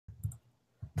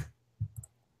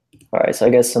All right, so I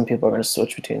guess some people are going to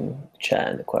switch between chat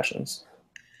and the questions.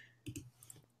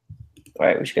 All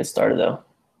right, we should get started though.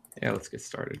 Yeah, let's get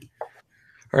started.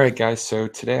 All right, guys, so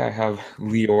today I have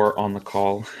Lior on the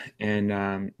call, and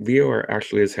Lior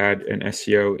actually has had an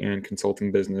SEO and consulting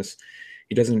business.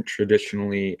 He doesn't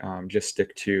traditionally just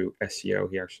stick to SEO.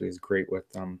 He actually is great with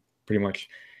pretty much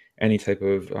any type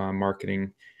of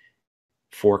marketing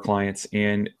for clients.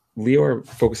 And Lior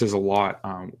focuses a lot.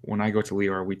 When I go to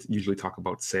Lior, we usually talk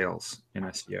about sales in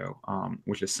SEO,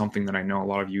 which is something that I know a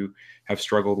lot of you have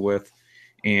struggled with,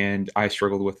 and I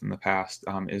struggled with in the past,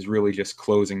 is really just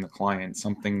closing the client.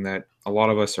 Something that a lot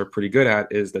of us are pretty good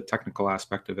at is the technical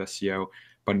aspect of SEO,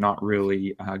 but not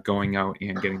really going out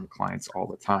and getting the clients all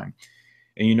the time.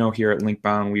 And here at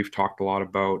LinkBound, we've talked a lot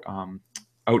about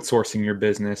outsourcing your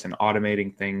business and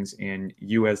automating things, and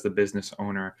you as the business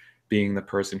owner being the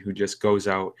person who just goes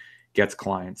out, gets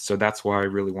clients. So that's why I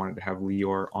really wanted to have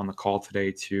Lior on the call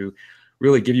today to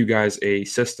really give you guys a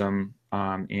system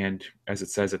and, as it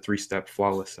says, a 3-step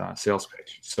flawless sales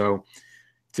pitch. So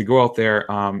to go out there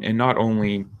and not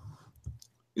only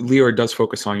Lior does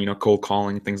focus on, cold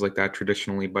calling, things like that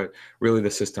traditionally, but really the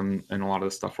system and a lot of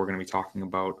the stuff we're going to be talking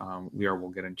about, Lior will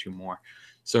get into more.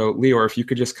 So Lior, if you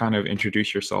could just kind of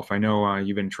introduce yourself. I know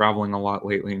you've been traveling a lot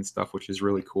lately and stuff, which is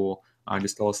really cool.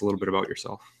 Just tell us a little bit about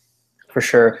yourself. For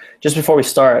sure. Just before we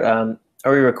start,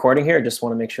 are we recording here? I just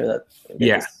want to make sure that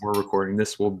we're recording.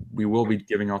 We will be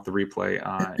giving out the replay.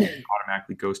 It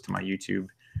automatically goes to my YouTube,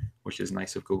 which is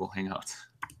nice of Google Hangouts.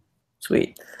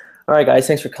 Sweet. All right, guys,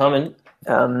 thanks for coming.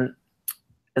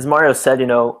 As Mario said,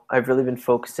 I've really been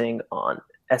focusing on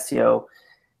SEO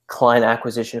client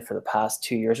acquisition for the past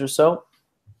 2 years or so.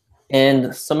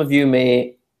 And some of you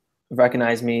may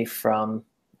recognize me from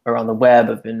around the web.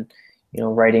 I've been,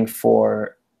 writing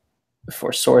for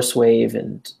SourceWave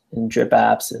and Drip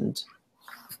Apps and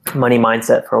Money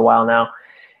Mindset for a while now.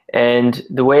 And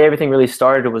the way everything really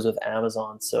started was with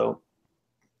Amazon. So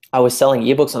I was selling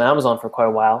ebooks on Amazon for quite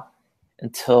a while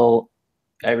until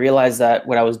I realized that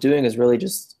what I was doing is really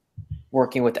just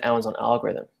working with the Amazon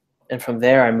algorithm. And from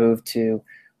there, I moved to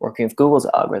working with Google's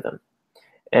algorithm.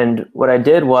 And what I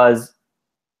did was,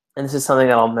 and this is something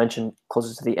that I'll mention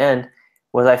closer to the end,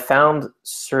 was I found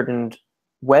certain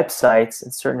websites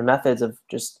and certain methods of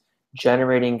just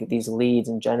generating these leads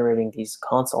and generating these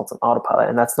consults on autopilot.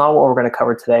 And that's not what we're going to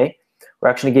cover today. We're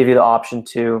actually going to give you the option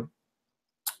to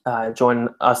join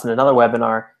us in another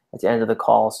webinar at the end of the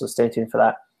call. So stay tuned for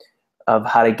that, of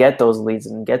how to get those leads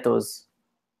and get those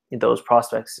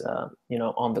prospects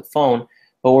on the phone.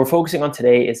 But what we're focusing on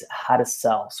today is how to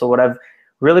sell. So what I've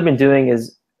really been doing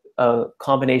is a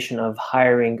combination of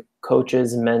hiring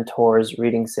coaches, mentors,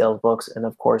 reading sales books, and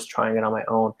of course trying it on my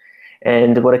own.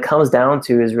 And what it comes down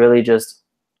to is really just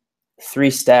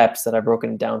 3 steps that I've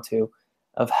broken it down to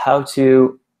of how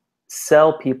to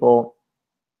sell people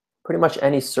pretty much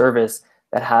any service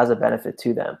that has a benefit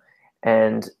to them.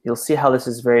 And you'll see how this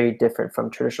is very different from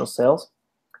traditional sales.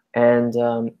 And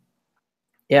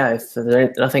if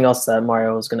there's nothing else that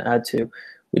Mario was going to add to,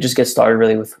 we just get started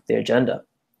really with the agenda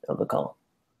of the call.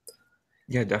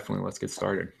 Yeah, definitely. Let's get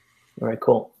started. All right,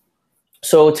 cool.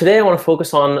 So today I want to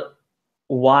focus on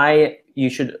why you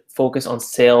should focus on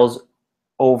sales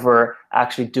over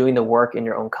actually doing the work in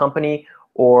your own company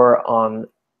or on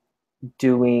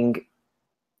doing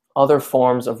other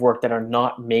forms of work that are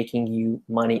not making you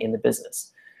money in the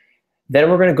business. Then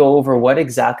we're going to go over what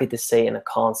exactly to say in a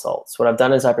consult. So what I've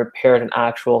done is I prepared an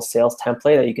actual sales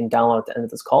template that you can download at the end of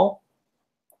this call.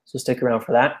 So stick around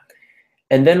for that.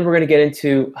 And then we're going to get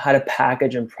into how to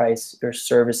package and price your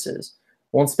services.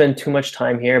 Won't spend too much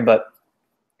time here, but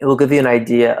it will give you an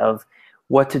idea of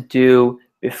what to do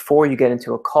before you get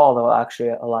into a call that will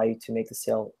actually allow you to make the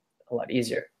sale a lot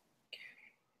easier.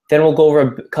 Then we'll go over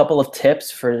a couple of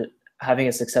tips for having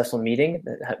a successful meeting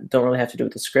that don't really have to do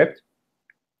with the script.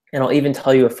 And I'll even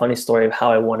tell you a funny story of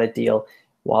how I won a deal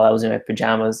while I was in my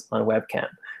pajamas on webcam.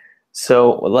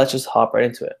 So let's just hop right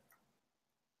into it.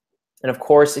 And of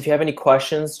course, if you have any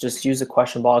questions, just use the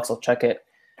question box. I'll check it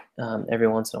every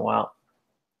once in a while.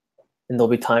 And there'll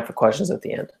be time for questions at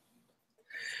the end.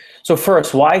 So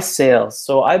first, why sales?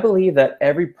 So I believe that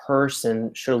every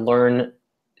person should learn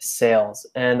sales.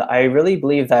 And I really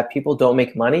believe that people don't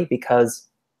make money because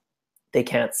they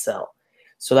can't sell.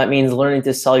 So that means learning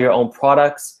to sell your own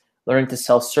products, learning to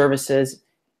sell services.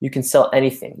 You can sell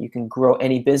anything. You can grow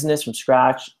any business from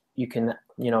scratch. You can,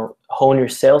 hone your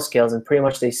sales skills. And pretty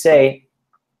much they say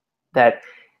that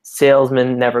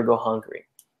salesmen never go hungry,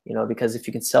 because if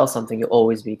you can sell something, you'll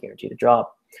always be guaranteed a job.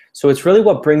 So it's really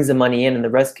what brings the money in, and the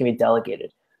rest can be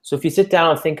delegated. So if you sit down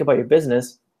and think about your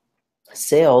business,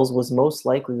 sales was most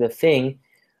likely the thing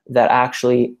that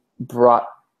actually brought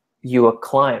you a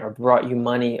client or brought you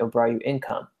money or brought you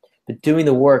income. But doing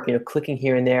the work, clicking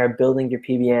here and there, building your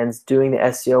PBNs, doing the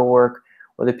SEO work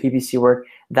or the PPC work,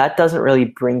 that doesn't really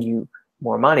bring you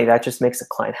more money. That just makes the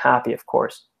client happy, of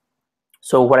course.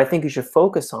 So what I think you should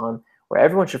focus on, or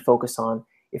everyone should focus on,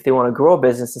 if they want to grow a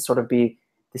business and sort of be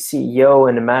the CEO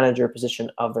and the manager position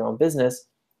of their own business,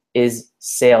 is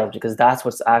sales, because that's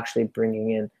what's actually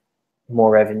bringing in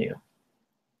more revenue.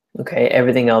 Okay,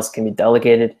 everything else can be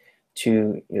delegated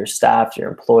to your staff, your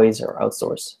employees, or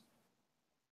outsourced.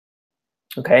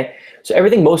 Okay, so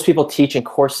everything most people teach in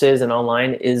courses and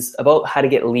online is about how to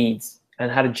get leads and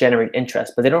how to generate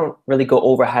interest, but they don't really go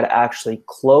over how to actually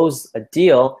close a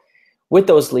deal with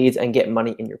those leads and get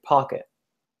money in your pocket.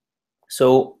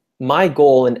 So my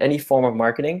goal in any form of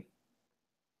marketing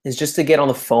is just to get on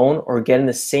the phone or get in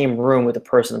the same room with the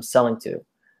person I'm selling to.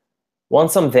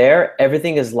 Once I'm there,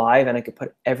 everything is live and I can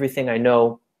put everything I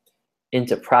know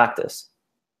into practice.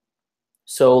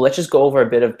 So let's just go over a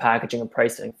bit of packaging and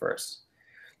pricing first.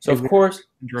 So of course,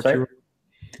 sorry?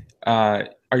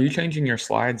 Are you changing your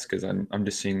slides? Because I'm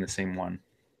just seeing the same one.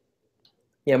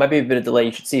 Yeah, it might be a bit of delay.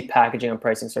 You should see packaging and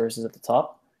pricing services at the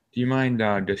top. Do you mind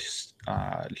just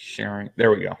sharing?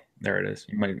 There we go. There it is.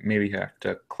 You might maybe have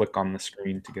to click on the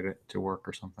screen to get it to work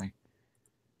or something.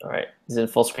 All right. Is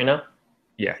it full screen now?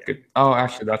 Yeah, good. Oh,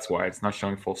 actually, that's why it's not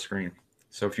showing full screen.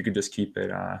 So if you could just keep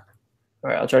it. All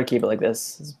right, I'll try to keep it like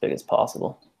this, as big as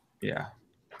possible. Yeah.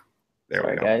 There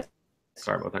Sorry, we go. guys.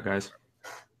 Sorry about that, guys.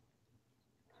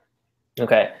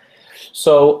 Okay.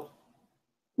 So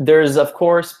there's, of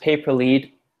course,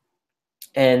 pay-per-lead,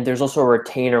 and there's also a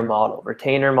retainer model.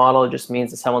 Retainer model just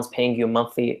means that someone's paying you a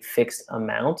monthly fixed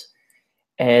amount,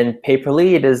 and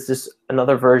pay-per-lead is just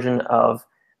another version of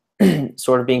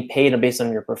sort of being paid based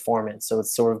on your performance. So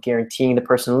it's sort of guaranteeing the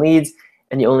person leads,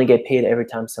 and you only get paid every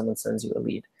time someone sends you a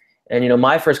lead. And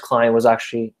my first client was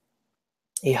actually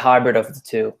a hybrid of the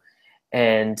two.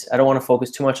 And I don't want to focus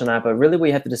too much on that, but really what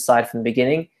you have to decide from the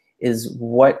beginning is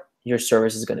what your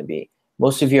service is going to be.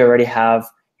 Most of you already have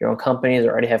your own companies,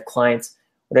 or already have clients,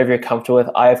 whatever you're comfortable with.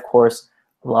 I, of course,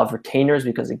 love retainers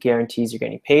because it guarantees you're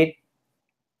getting paid.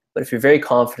 But if you're very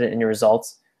confident in your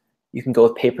results, you can go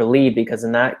with pay-per-lead, because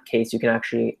in that case, you can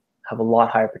actually have a lot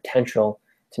higher potential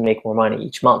to make more money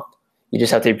each month. You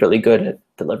just have to be really good at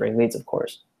delivering leads, of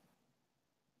course.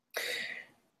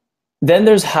 Then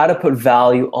there's how to put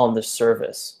value on the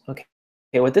service. Okay,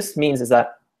 what this means is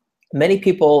that many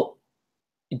people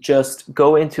just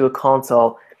go into a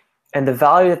consult, and the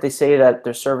value that they say that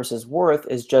their service is worth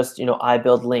is just, I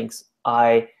build links,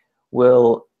 I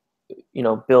will,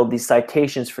 build these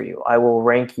citations for you, I will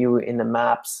rank you in the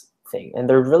maps thing. And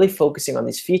they're really focusing on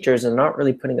these features and not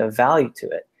really putting a value to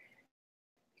it.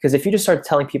 Because if you just start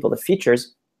telling people the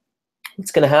features,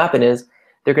 what's going to happen is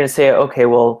they're going to say, okay,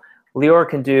 well, Lior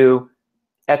can do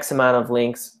X amount of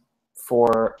links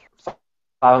for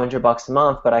 $500 a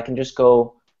month, but I can just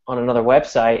go on another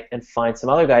website and find some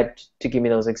other guy to give me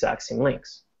those exact same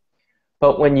links.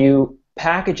 But when you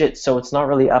package it so it's not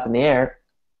really up in the air,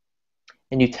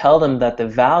 and you tell them that the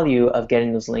value of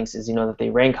getting those links is, that they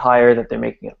rank higher, that they're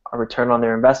making a return on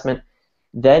their investment,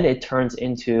 then it turns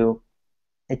into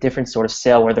a different sort of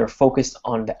sale where they're focused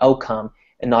on the outcome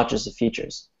and not just the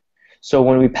features. So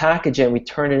when we package it and we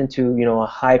turn it into, a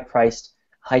high-priced,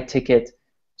 high-ticket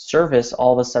service,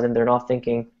 all of a sudden they're not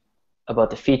thinking about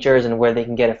the features and where they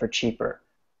can get it for cheaper.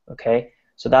 Okay,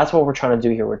 so that's what we're trying to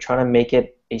do here. We're trying to make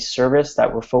it a service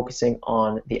that we're focusing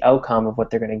on the outcome of what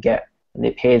they're going to get, and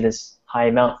they pay this high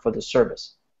amount for the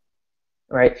service.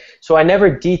 All right, so I never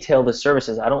detail the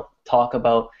services. I don't talk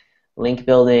about link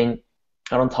building.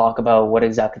 I don't talk about what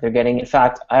exactly they're getting. In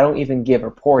fact, I don't even give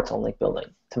reports on link building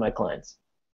to my clients.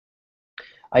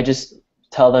 I just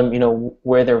tell them,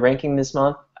 where they're ranking this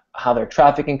month, how their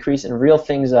traffic increased, and real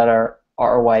things that are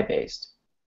ROI based.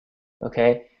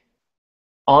 Okay,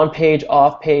 on-page,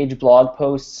 off-page blog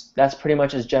posts, that's pretty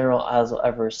much as general as I'll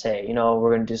ever say. We're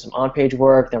going to do some on-page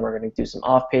work, then we're going to do some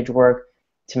off-page work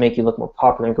to make you look more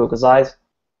popular in Google's eyes.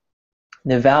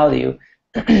 The value,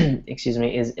 excuse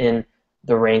me, is in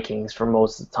the rankings for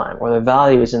most of the time, or the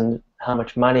value is in how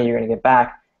much money you're going to get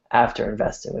back after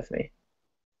investing with me.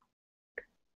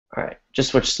 All right,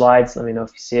 just switch slides. Let me know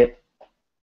if you see it.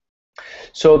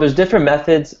 So there's different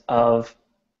methods of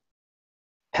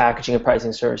packaging and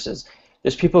pricing services.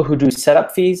 There's people who do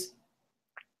setup fees.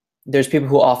 There's people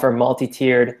who offer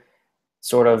multi-tiered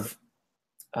sort of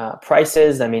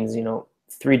prices. That means,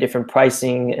 3 different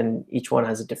pricing, and each one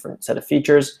has a different set of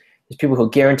features. There's people who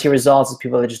guarantee results. There's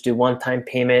people that just do one-time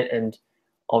payment and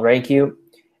I'll rank you.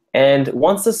 And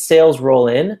once the sales roll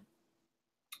in,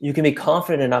 you can be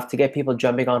confident enough to get people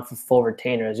jumping on for full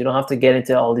retainers. You don't have to get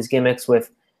into all these gimmicks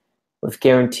with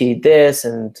guaranteed this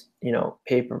and, you know,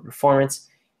 pay per performance.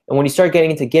 And when you start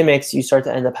getting into gimmicks, you start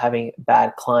to end up having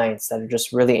bad clients that are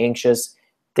just really anxious.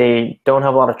 They don't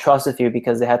have a lot of trust with you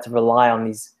because they had to rely on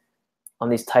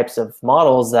these types of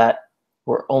models that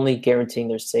were only guaranteeing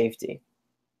their safety.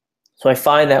 So I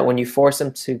find that when you force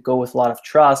them to go with a lot of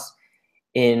trust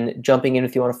in jumping in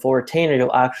with you on a full retainer,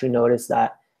 you'll actually notice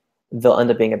that they'll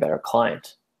end up being a better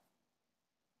client.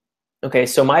 Okay,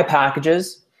 so my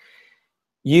packages,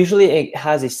 usually it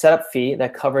has a setup fee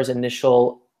that covers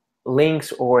initial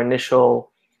links or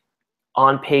initial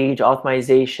on-page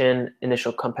optimization,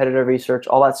 initial competitor research,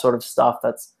 all that sort of stuff.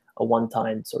 That's a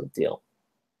one-time sort of deal.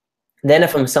 Then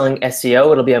if I'm selling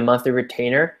SEO, it'll be a monthly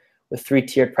retainer with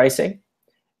 3-tiered pricing.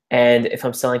 And if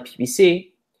I'm selling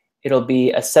PPC, it'll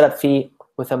be a setup fee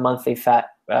with a monthly flat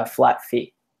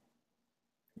fee.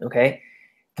 Okay,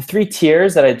 the 3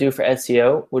 tiers that I do for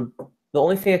SEO the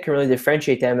only thing that can really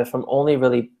differentiate them, if I'm only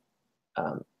really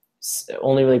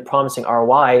promising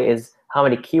ROI, is how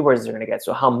many keywords they're going to get.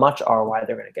 So how much ROI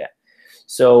they're going to get.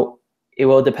 So it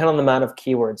will depend on the amount of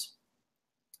keywords.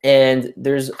 And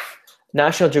there's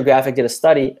National Geographic did a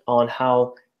study on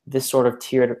how this sort of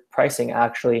tiered pricing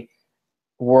actually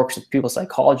works with people's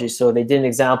psychology. So they did an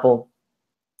example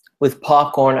with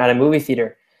popcorn at a movie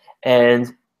theater,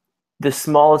 and the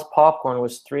smallest popcorn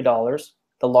was $3.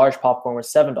 The large popcorn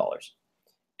was $7.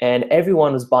 And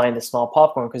everyone was buying the small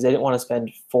popcorn because they didn't want to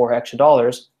spend $4 extra,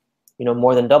 you know,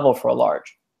 more than double for a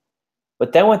large.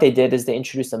 But then what they did is they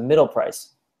introduced a middle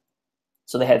price.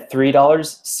 So they had $3,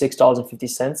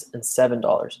 $6.50, and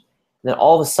 $7. And then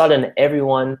all of a sudden,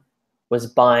 everyone was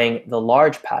buying the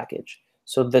large package.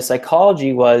 So the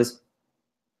psychology was,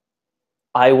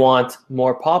 I want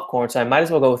more popcorn, so I might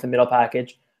as well go with the middle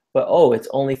package, but oh, it's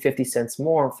only 50 cents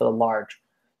more for the large.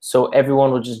 So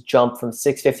everyone would just jump from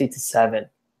 $6.50 to $7.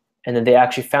 And then they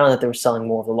actually found that they were selling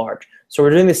more of the large. So we're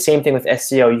doing the same thing with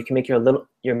SEO. You can make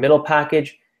your middle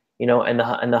package, you know, and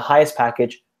the highest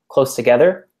package close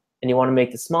together, and you want to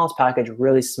make the smallest package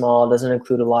really small. It doesn't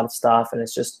include a lot of stuff, and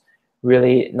it's just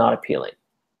really not appealing.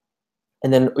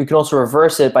 And then we can also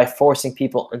reverse it by forcing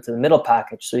people into the middle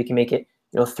package. So you can make it,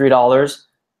 you know, $3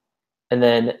 and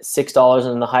then $6,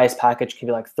 and the highest package can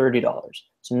be like $30.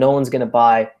 So no one's going to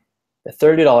buy the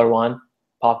 $30 one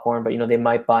popcorn, but you know, they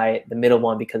might buy the middle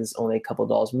one because it's only a couple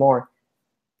dollars more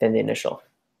than the initial.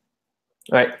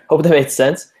 All right, hope that made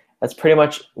sense. That's pretty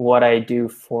much what I do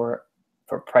for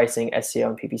pricing SEO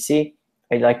and PPC.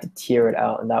 I like to tier it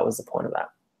out, and that was the point of that.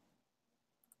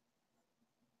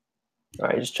 All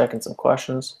right, just checking some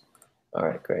questions. All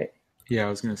right, great. Yeah, I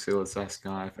was going to say, let's ask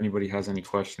if anybody has any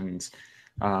questions.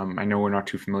 I know we're not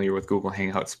too familiar with Google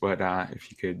Hangouts, but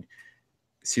if you could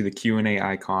see the Q&A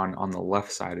icon on the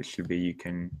left side, it should be, you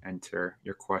can enter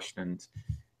your questions.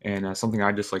 And something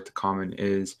I'd just like to comment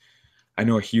is, I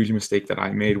know a huge mistake that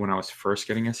I made when I was first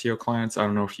getting SEO clients. I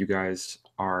don't know if you guys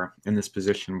are in this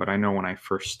position, but I know when I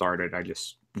first started, I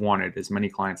just wanted as many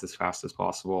clients as fast as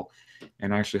possible.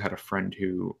 And I actually had a friend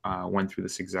who went through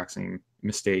this exact same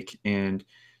mistake. And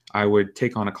I would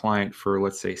take on a client for,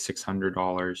 let's say,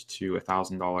 $600 to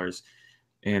 $1,000.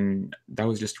 And that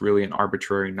was just really an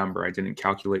arbitrary number. I didn't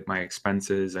calculate my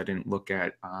expenses. I didn't look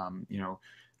at, you know,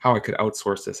 how I could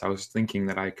outsource this. I was thinking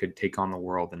that I could take on the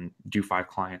world and do 5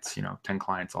 clients, you know, 10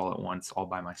 clients all at once, all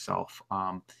by myself.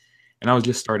 And I was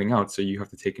just starting out. So you have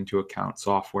to take into account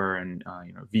software and,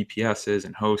 you know, VPSs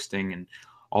and hosting and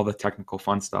all the technical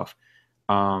fun stuff.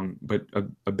 But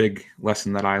a big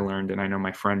lesson that I learned, and I know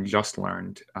my friend just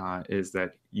learned, is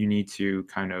that you need to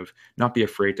kind of not be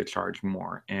afraid to charge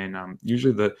more. And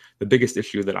usually the biggest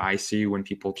issue that I see when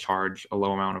people charge a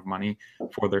low amount of money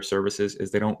for their services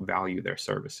is they don't value their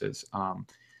services.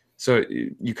 So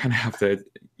you kind of have to,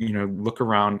 you know, look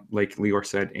around, like Lior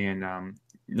said, and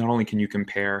not only can you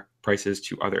compare prices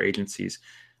to other agencies,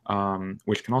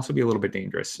 which can also be a little bit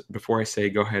dangerous. Before I say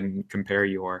go ahead and compare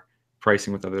your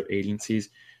pricing with other agencies,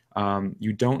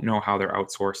 you don't know how they're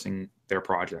outsourcing their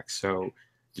projects. So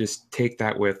just take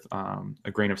that with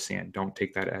a grain of sand. Don't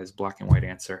take that as black and white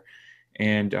answer.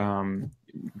 And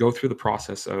go through the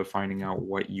process of finding out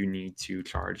what you need to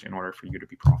charge in order for you to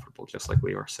be profitable, just like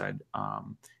Lior said,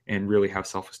 and really have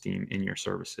self-esteem in your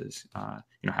services,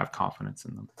 you know, have confidence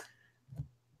in them.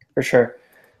 For sure.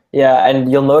 Yeah,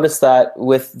 and you'll notice that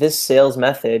with this sales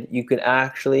method, you can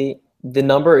actually, the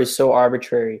number is so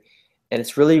arbitrary, and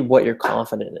it's really what you're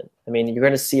confident in. I mean, you're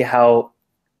going to see how,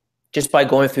 just by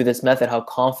going through this method, how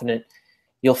confident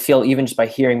you'll feel even just by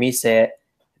hearing me say it,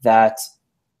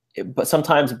 but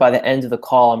sometimes by the end of the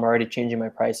call, I'm already changing my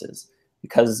prices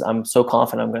because I'm so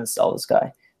confident I'm going to sell this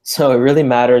guy. So it really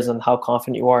matters on how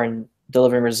confident you are in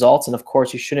delivering results. And of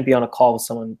course, you shouldn't be on a call with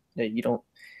someone that you don't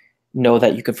know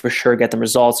that you could for sure get the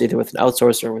results either with an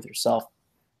outsourcer or with yourself.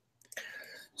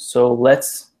 So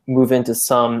let's move into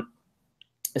some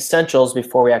essentials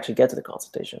before we actually get to the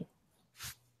consultation.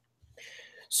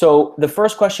 So the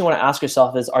first question you want to ask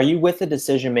yourself is, are you with the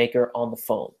decision maker on the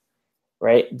phone,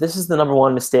 right? This is the number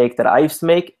one mistake that I used to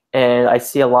make, and I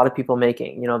see a lot of people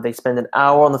making. They spend an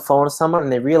hour on the phone with someone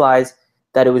and they realize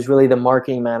that it was really the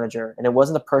marketing manager and it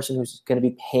wasn't the person who's going to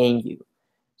be paying you.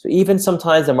 So even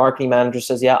sometimes the marketing manager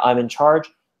says, yeah, I'm in charge.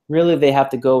 Really, they have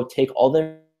to go take all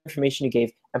the information you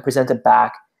gave and present it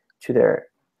back to their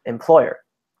employer.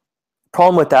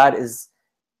 Problem with that is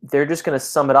they're just going to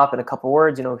sum it up in a couple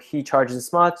words. He charges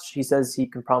this much. He says he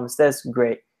can promise this.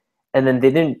 Great. And then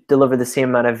they didn't deliver the same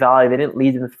amount of value. They didn't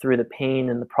lead them through the pain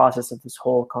and the process of this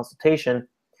whole consultation,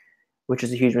 which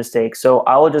is a huge mistake. So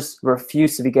I will just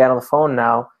refuse to get on the phone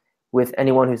now with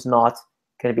anyone who's not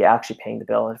going to be actually paying the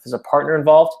bill. And if there's a partner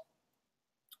involved,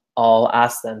 I'll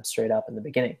ask them straight up in the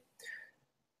beginning.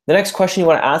 The next question you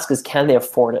want to ask is, can they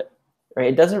afford it? Right?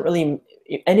 It doesn't really,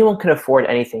 anyone can afford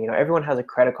anything. Everyone has a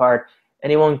credit card.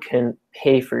 Anyone can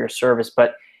pay for your service,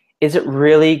 but is it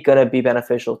really going to be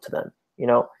beneficial to them?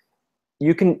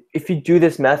 You can, if you do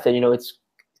this method, it's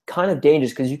kind of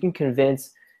dangerous because you can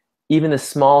convince even the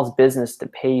smallest business to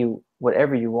pay you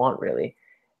whatever you want, really.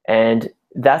 And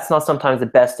that's not sometimes the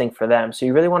best thing for them. So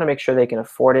you really want to make sure they can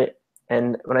afford it.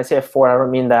 And when I say afford, I don't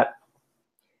mean that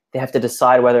they have to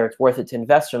decide whether it's worth it to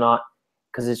invest or not,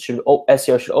 because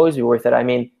SEO should always be worth it. I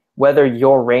mean, whether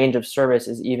your range of service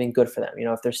is even good for them.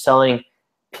 If they're selling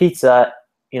pizza,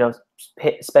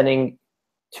 spending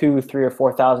 $2,000, $3,000,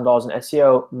 or $4,000 in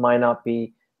SEO might not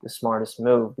be the smartest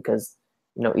move because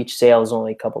each sale is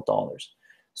only a couple dollars.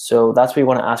 So that's what you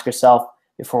want to ask yourself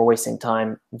before wasting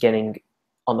time getting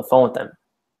on the phone with them.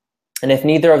 And if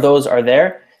neither of those are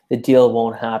there, the deal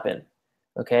won't happen.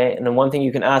 Okay. And then one thing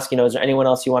you can ask, is there anyone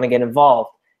else you want to get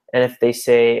involved? And if they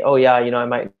say, oh yeah, I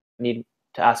might need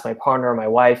to ask my partner or my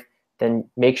wife, then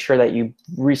make sure that you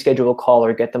reschedule a call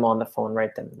or get them on the phone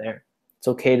right then and there. It's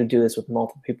okay to do this with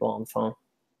multiple people on the phone.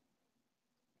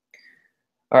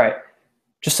 All right,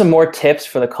 just some more tips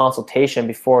for the consultation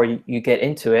before you get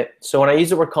into it. So when I use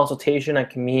the word consultation, I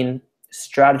can mean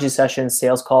strategy session,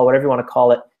 sales call, whatever you want to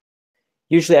call it.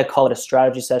 Usually I call it a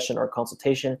strategy session or a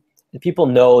consultation. And people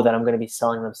know that I'm going to be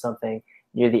selling them something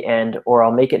near the end, or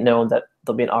I'll make it known that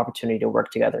there'll be an opportunity to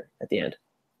work together at the end.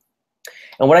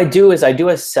 And what I do is I do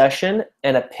a session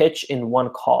and a pitch in one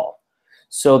call.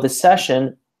 So the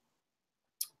session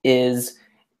is,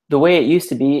 the way it used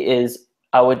to be is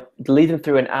I would lead them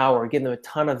through an hour, give them a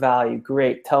ton of value,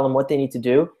 great, tell them what they need to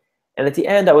do. And at the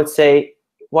end, I would say,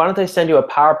 why don't I send you a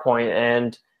PowerPoint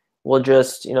and we'll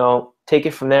just, take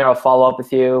it from there. I'll follow up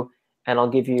with you and I'll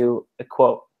give you a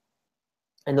quote.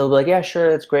 And they'll be like, yeah, sure,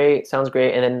 that's great, sounds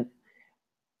great. And then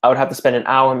I would have to spend an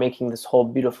hour making this whole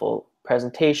beautiful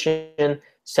presentation,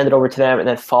 send it over to them, and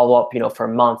then follow up, for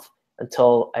a month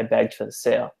until I begged for the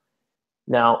sale.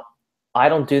 Now, I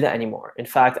don't do that anymore. In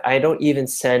fact, I don't even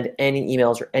send any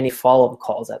emails or any follow-up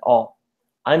calls at all.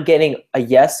 I'm getting a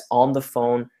yes on the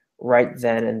phone right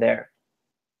then and there.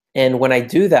 And when I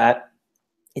do that,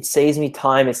 it saves me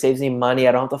time, it saves me money,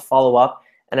 I don't have to follow up,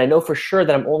 and I know for sure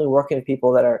that I'm only working with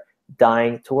people that are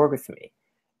dying to work with me.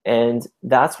 And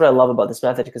that's what I love about this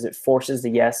method, because it forces the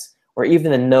yes or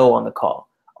even the no on the call.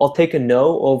 I'll take a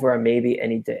no over a maybe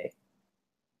any day.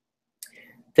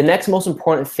 The next most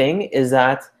important thing is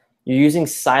that you're using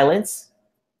silence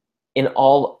in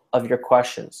all of your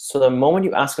questions. So the moment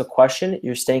you ask a question,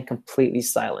 you're staying completely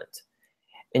silent.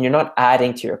 And you're not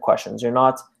adding to your questions. You're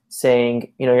not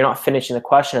saying, you're not finishing the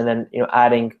question and then,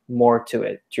 adding more to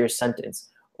it, to your sentence,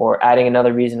 or adding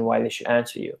another reason why they should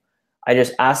answer you. I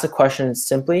just ask the question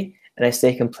simply and I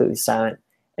stay completely silent.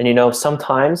 And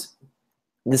sometimes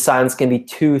the silence can be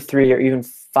 2, 3, or even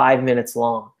 5 minutes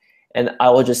long. And I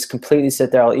will just completely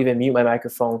sit there. I'll even mute my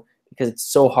microphone because it's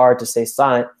so hard to stay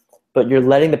silent. But you're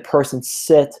letting the person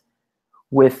sit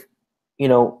with,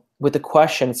 with the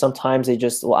question. Sometimes they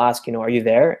just will ask, are you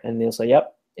there? And they'll say,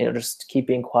 yep. Just keep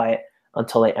being quiet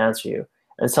until they answer you.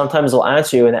 And sometimes they'll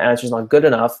answer you and the answer is not good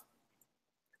enough.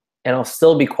 And I'll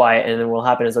still be quiet. And then what will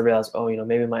happen is they'll realize, oh,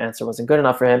 maybe my answer wasn't good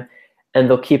enough for him. And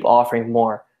they'll keep offering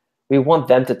more. We want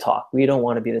them to talk. We don't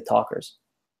want to be the talkers.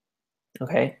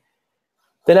 Okay?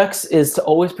 The next is to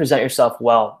always present yourself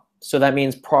well. So that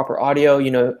means proper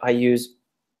audio. I use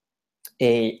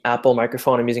a Apple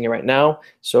microphone. I'm using it right now.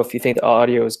 So if you think the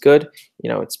audio is good,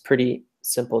 it's pretty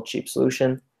simple, cheap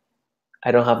solution. I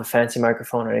don't have a fancy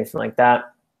microphone or anything like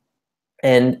that.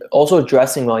 And also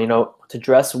dressing well, to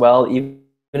dress well, even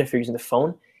if you're using the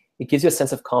phone, it gives you a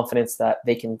sense of confidence that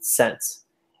they can sense.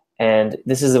 And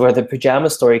this is where the pajama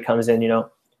story comes in.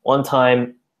 One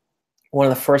time, one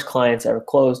of the first clients I ever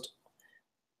closed,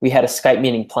 we had a Skype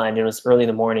meeting planned. It was early in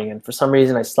the morning, and for some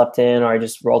reason I slept in, or I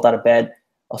just rolled out of bed.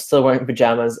 I was still wearing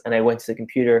pajamas, and I went to the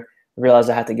computer and realized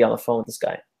I had to get on the phone with this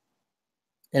guy.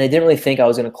 And I didn't really think I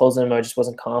was going to close him. I just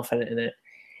wasn't confident in it.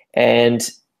 And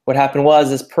what happened was,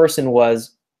 this person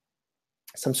was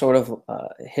some sort of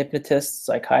hypnotist,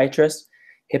 psychiatrist,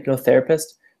 hypnotherapist.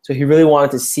 So he really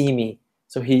wanted to see me.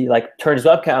 So he turned his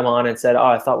webcam on and said, "Oh,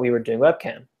 I thought we were doing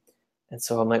webcam." And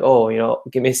so I'm like, "Oh,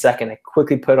 give me a second." I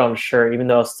quickly put on a shirt, even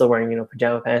though I was still wearing,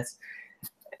 pajama pants.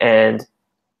 And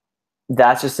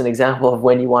that's just an example of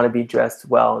when you want to be dressed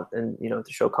well and, to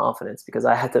show confidence, because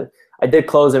I did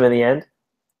close him in the end.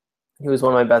 He was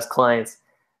one of my best clients,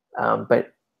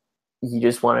 but you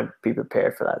just want to be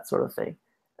prepared for that sort of thing.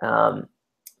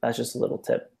 That's just a little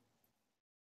tip.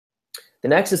 The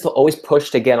next is to always push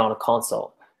to get on a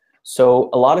consult. So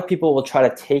a lot of people will try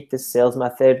to take this sales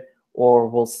method, or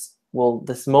will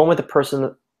this moment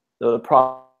the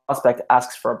prospect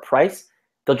asks for a price,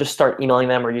 they'll just start emailing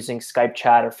them or using Skype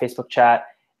chat or Facebook chat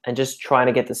and just trying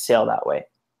to get the sale that way.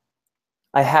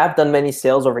 I have done many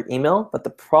sales over email, but the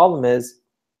problem is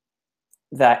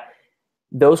that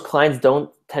those clients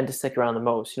don't tend to stick around the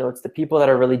most. It's the people that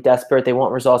are really desperate. They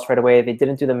want results right away. They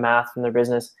didn't do the math in their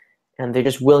business, and they're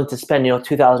just willing to spend,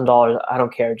 $2,000. I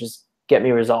don't care. Just get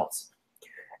me results.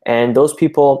 And those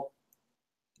people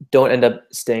don't end up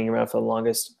staying around for the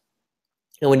longest.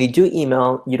 And when you do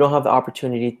email, you don't have the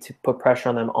opportunity to put pressure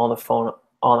on them on the phone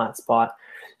on that spot.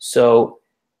 So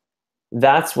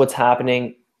that's what's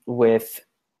happening with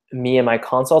me and my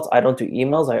consults. I don't do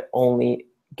emails. I only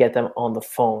get them on the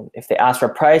phone. If they ask for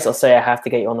a price, I'll say I have to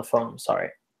get you on the phone. I'm sorry.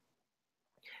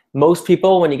 Most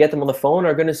people, when you get them on the phone,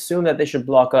 are going to assume that they should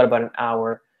block out about an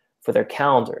hour for their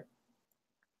calendar.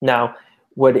 Now,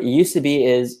 what it used to be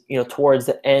is, towards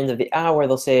the end of the hour,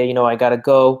 they'll say, I got to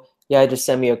go. Yeah, just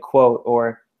send me a quote.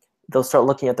 Or they'll start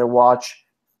looking at their watch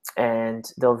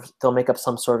and they'll make up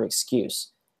some sort of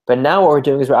excuse. But now what we're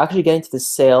doing is we're actually getting to the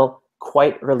sale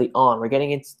quite early on. We're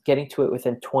getting to it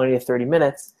within 20 to 30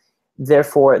 minutes.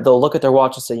 Therefore, they'll look at their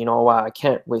watch and say, wow, I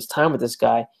can't waste time with this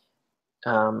guy.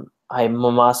 I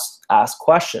must ask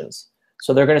questions.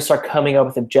 So they're going to start coming up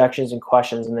with objections and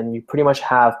questions, and then you pretty much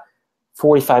have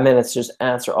 45 minutes to just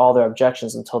answer all their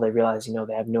objections until they realize,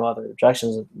 they have no other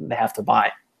objections and they have to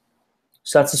buy.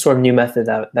 So that's the sort of new method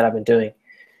that I've been doing.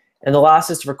 And the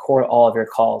last is to record all of your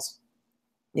calls,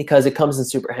 because it comes in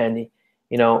super handy.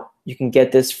 You can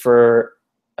get this for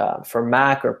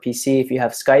Mac or PC if you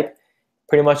have Skype.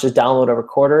 Pretty much just download a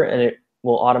recorder and it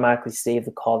will automatically save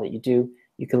the call that you do.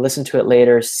 You can listen to it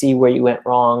later, see where you went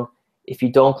wrong. If you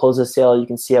don't close the sale, you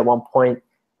can see at one point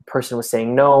the person was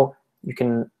saying no. You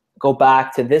can go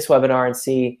back to this webinar and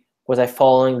see, was I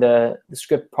following the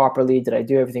script properly? Did I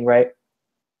do everything right?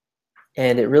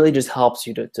 And it really just helps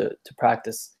you to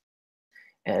practice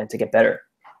and to get better.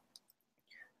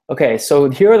 Okay, so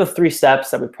here are the 3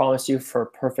 steps that we promised you for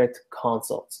perfect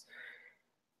consults.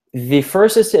 The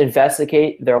first is to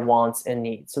investigate their wants and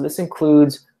needs. So this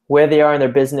includes where they are in their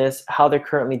business, how they're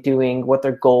currently doing, what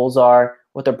their goals are,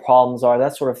 what their problems are,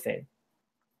 that sort of thing.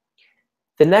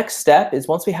 The next step is,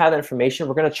 once we have that information,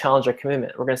 we're going to challenge our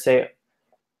commitment. We're going to say,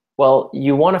 well,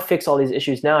 you want to fix all these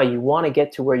issues now. You want to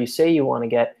get to where you say you want to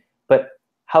get, but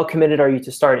how committed are you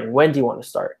to starting? When do you want to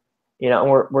start? And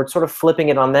we're sort of flipping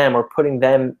it on them. We're putting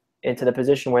them into the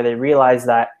position where they realize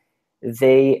that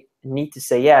they need to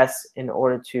say yes in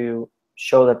order to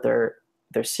show that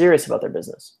they're serious about their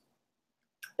business.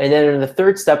 And then in the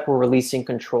third step, we're releasing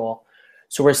control.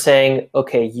 So we're saying,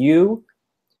 okay, you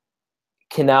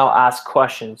can now ask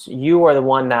questions. You are the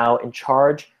one now in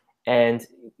charge and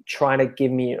trying to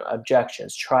give me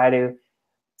objections. Try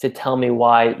to tell me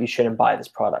why you shouldn't buy this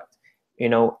product.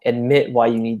 Admit why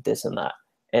you need this and that.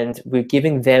 And we're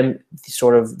giving them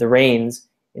the reins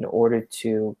in order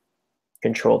to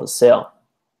control the sale.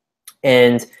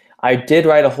 And I did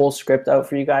write a whole script out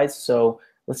for you guys. So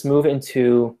let's move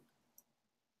into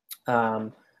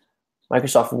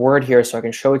Microsoft Word here so I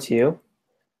can show it to you.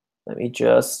 Let me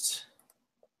just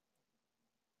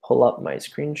pull up my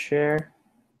screen share.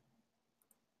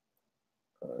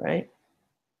 All right.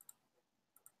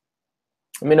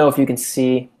 Let me know if you can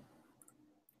see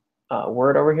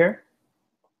Word over here.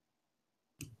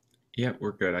 Yeah,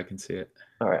 we're good. I can see it.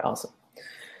 All right, awesome.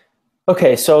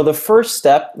 Okay, so the first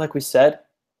step, like we said,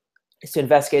 is to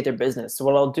investigate their business. So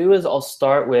what I'll do is I'll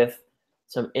start with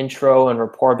some intro and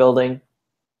rapport building.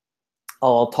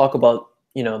 I'll talk about,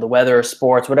 the weather,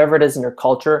 sports, whatever it is in your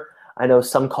culture. I know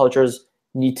some cultures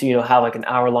need to, have like an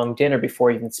hour-long dinner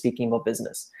before even speaking about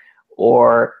business.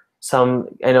 Or some,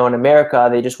 I know in America,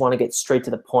 they just want to get straight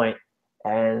to the point,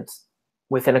 and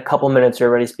within a couple minutes, you're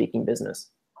already speaking business.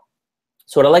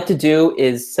 So what I like to do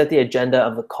is set the agenda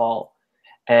of the call.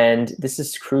 And this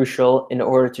is crucial in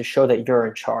order to show that you're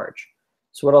in charge.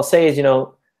 So what I'll say is,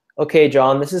 okay,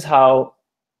 John, this is how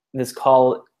this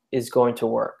call is going to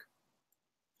work.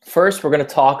 First, we're going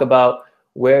to talk about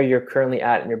where you're currently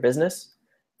at in your business.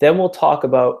 Then we'll talk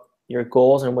about your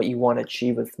goals and what you want to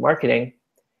achieve with marketing.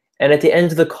 And at the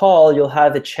end of the call, you'll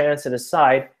have the chance to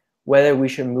decide whether we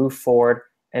should move forward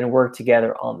and work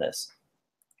together on this.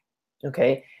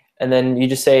 Okay? And then you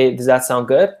just say, does that sound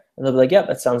good? And they'll be like, yeah,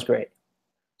 that sounds great.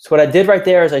 So what I did right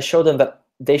there is I showed them that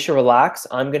they should relax.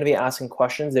 I'm going to be asking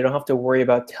questions. They don't have to worry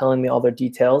about telling me all their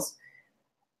details.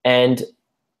 And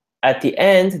at the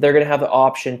end, they're going to have the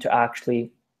option to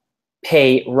actually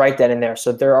pay right then and there.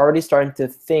 So they're already starting to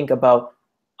think about,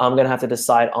 I'm going to have to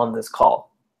decide on this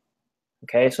call.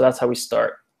 Okay, so that's how we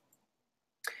start.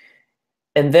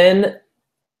 And then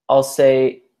I'll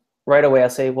say, right away, I'll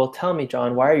say, well, tell me,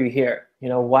 John, why are you here?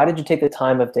 Why did you take the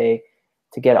time of day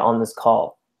to get on this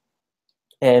call?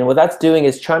 And what that's doing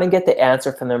is trying to get the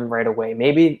answer from them right away.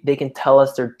 Maybe they can tell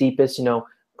us their deepest,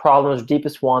 problems,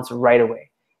 deepest wants right away.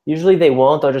 Usually they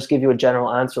won't. They'll just give you a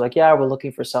general answer like, yeah, we're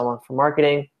looking for someone for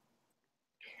marketing.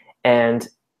 And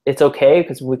it's okay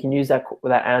because we can use that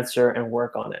answer and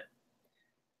work on it.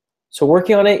 So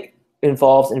working on it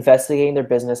involves investigating their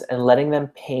business and letting them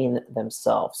pain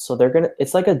themselves. So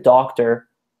it's like a doctor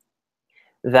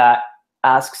that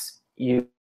asks you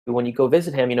when you go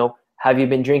visit him, have you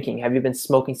been drinking? Have you been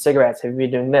smoking cigarettes? Have you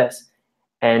been doing this?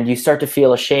 And you start to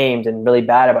feel ashamed and really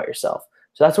bad about yourself.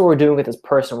 So that's what we're doing with this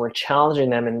person. We're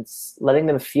challenging them and letting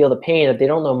them feel the pain that they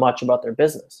don't know much about their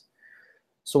business.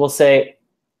 So we'll say,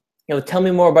 tell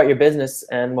me more about your business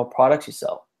and what products you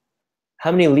sell.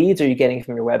 How many leads are you getting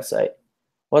from your website?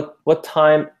 What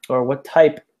type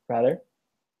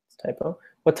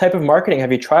of marketing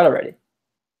have you tried already?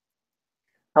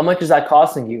 How much is that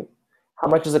costing you? How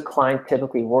much is a client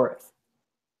typically worth?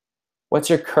 What's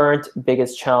your current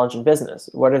biggest challenge in business?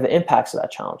 What are the impacts of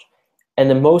that challenge? And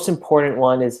the most important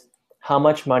one is, how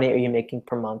much money are you making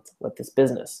per month with this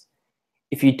business?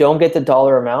 If you don't get the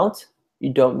dollar amount,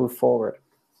 you don't move forward.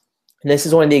 And this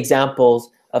is one of the examples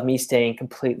of me staying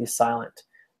completely silent.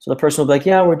 So the person will be like,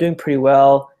 yeah, we're doing pretty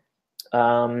well.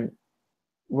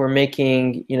 We're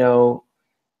making a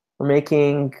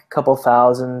couple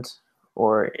thousand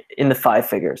or in the 5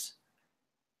 figures.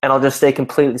 And I'll just stay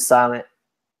completely silent.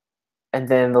 And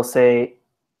then they'll say,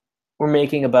 we're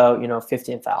making about,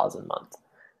 15,000 a month.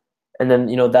 And then,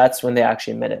 that's when they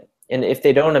actually admit it. And if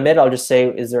they don't admit, I'll just say,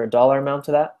 is there a dollar amount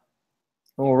to that?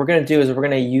 And what we're going to do is we're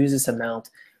going to use this amount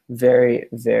very,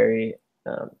 very,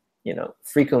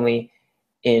 frequently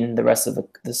in the rest of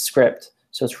the script.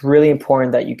 So it's really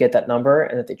important that you get that number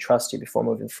and that they trust you before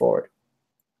moving forward.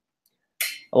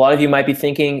 A lot of you might be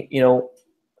thinking,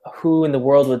 who in the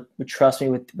world would trust me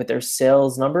with their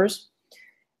sales numbers?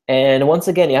 And once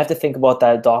again, you have to think about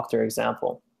that doctor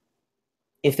example.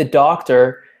 If the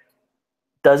doctor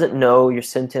doesn't know your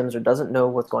symptoms or doesn't know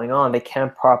what's going on, they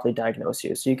can't properly diagnose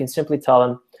you. So you can simply tell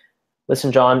them,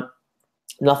 listen, John,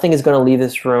 nothing is going to leave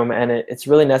this room, and it's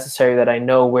really necessary that I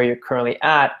know where you're currently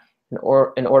at in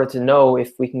order to know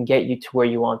if we can get you to where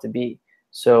you want to be.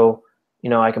 So,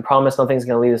 I can promise nothing's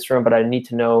going to leave this room, but I need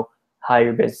to know how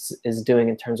your business is doing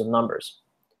in terms of numbers.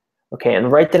 Okay,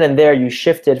 and right then and there, you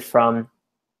shifted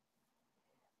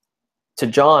to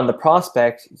John, the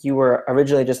prospect. You were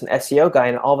originally just an SEO guy,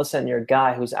 and all of a sudden you're a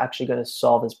guy who's actually going to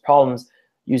solve his problems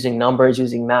using numbers,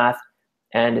 using math,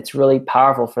 and it's really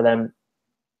powerful for them,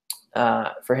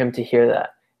 for him to hear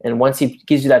that. And once he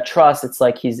gives you that trust, it's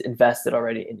like he's invested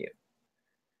already in you.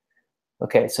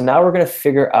 Okay, so now we're going to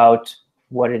figure out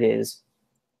what it is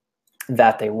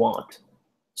that they want.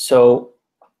 So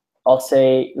I'll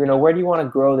say, where do you want to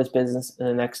grow this business in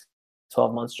the next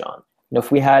 12 months, John?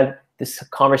 If we had this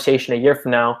conversation a year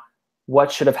from now,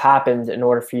 what should have happened in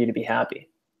order for you to be happy?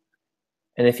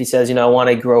 And if he says, I want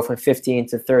to grow from 15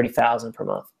 to 30,000 per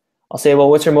month, I'll say, well,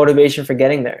 what's your motivation for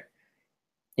getting there?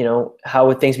 How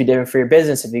would things be different for your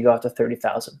business if you go up to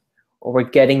 30,000? Or we're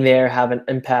getting there, have an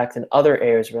impact in other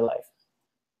areas of your life.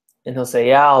 And he'll say,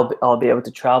 yeah, I'll be able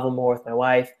to travel more with my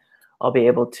wife. I'll be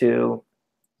able to,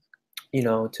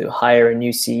 to hire a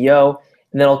new CEO.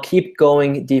 And then I'll keep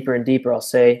going deeper and deeper. I'll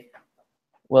say,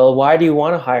 well, why do you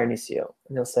want to hire a new CEO?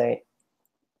 And he'll say,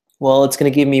 well, it's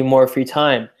going to give me more free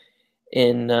time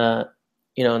in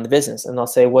the business. And I'll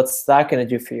say, what's that going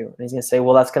to do for you? And he's going to say,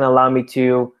 well, that's going to allow me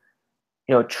to,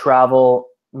 travel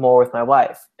more with my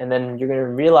wife. And then you're going to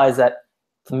realize that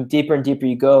the deeper and deeper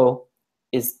you go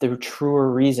is the truer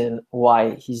reason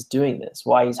why he's doing this,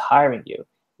 why he's hiring you.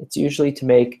 It's usually to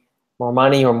make more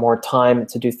money or more time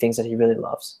to do things that he really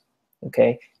loves.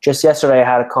 Okay. Just yesterday I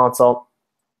had a consult,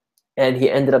 and he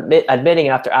ended up admitting,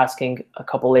 after asking a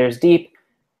couple layers deep,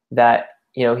 that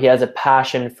he has a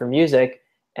passion for music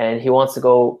and he wants to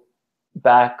go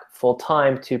back full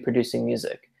time to producing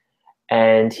music.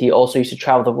 And he also used to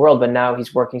travel the world, but now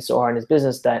he's working so hard in his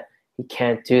business that he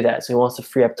can't do that. So he wants to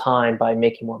free up time by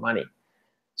making more money.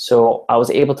 So I was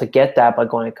able to get that by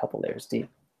going a couple layers deep.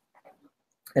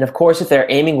 And of course, if they're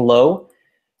aiming low,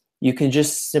 you can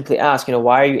just simply ask,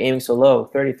 why are you aiming so low?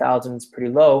 30,000 is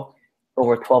pretty low.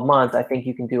 Over 12 months, I think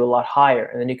you can do a lot higher.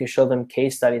 And then you can show them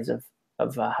case studies of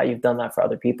how you've done that for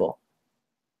other people.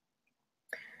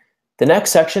 The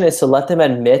next section is to let them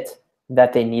admit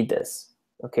that they need this.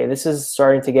 Okay, this is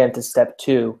starting to get into step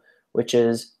 2, which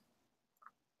is,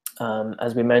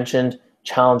 as we mentioned,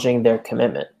 challenging their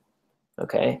commitment.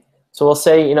 Okay, so we'll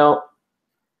say,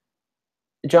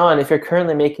 John, if you're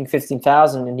currently making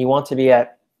 15,000 and you want to be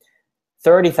at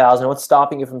 30,000, what's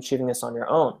stopping you from achieving this on your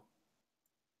own?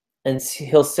 And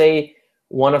he'll say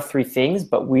one of 3 things,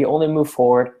 but we only move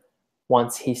forward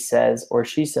once he says or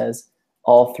she says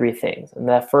all 3 things. And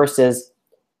that first is,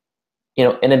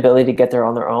 inability to get there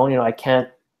on their own. I can't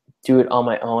do it on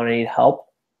my own. I need help.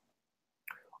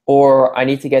 Or I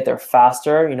need to get there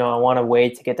faster. I want a way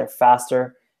to get there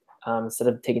faster. Instead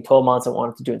of taking 12 months, I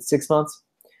want to do it in 6 months.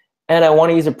 And I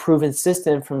want to use a proven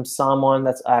system from someone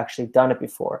that's actually done it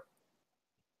before.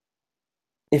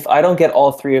 If I don't get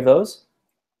all 3 of those,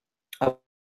 I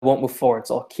won't move forward.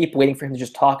 So I'll keep waiting for him to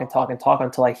just talk and talk and talk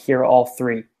until I hear all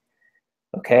 3.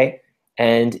 Okay?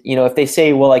 And if they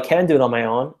say, well, I can do it on my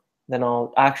own, then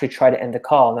I'll actually try to end the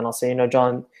call. And then I'll say,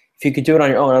 John, if you could do it on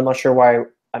your own, I'm not sure why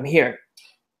I'm here.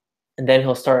 And then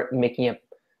he'll start making up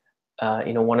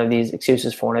one of these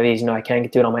excuses for one of these. I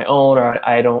can't do it on my own, or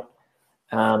I don't.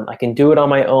 I can do it on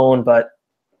my own, but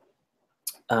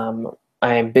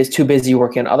I am too busy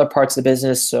working on other parts of the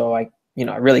business, so I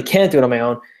really can't do it on my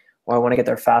own, or I want to get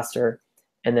there faster.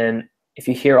 And then if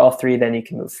you hear all 3, then you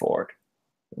can move forward.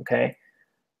 Okay,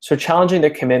 so challenging their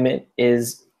commitment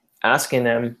is asking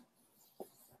them,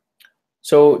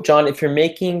 so John, if you're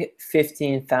making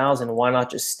 15,000, why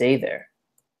not just stay there?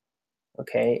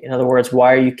 Okay, in other words,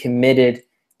 why are you committed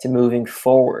to moving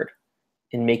forward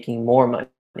and making more money?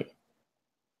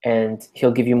 And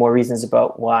he'll give you more reasons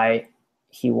about why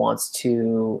he wants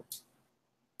to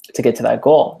get to that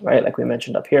goal, right? Like we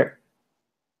mentioned up here.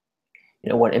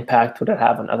 What impact would it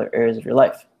have on other areas of your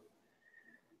life?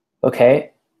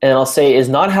 Okay, and I'll say, is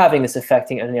not having this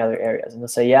affecting any other areas? And they'll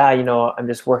say, yeah, I'm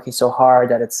just working so hard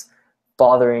that it's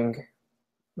bothering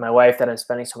my wife, that I'm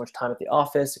spending so much time at the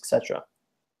office, etc.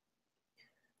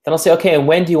 Then I'll say, okay, and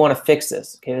when do you want to fix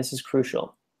this? Okay, this is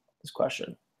crucial, this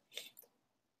question.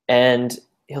 And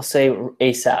he'll say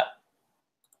ASAP.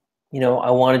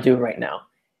 I want to do it right now.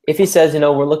 If he says,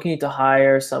 we're looking to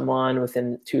hire someone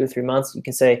within 2 or 3 months, you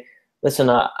can say, listen,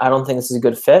 I don't think this is a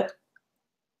good fit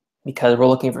because we're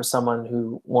looking for someone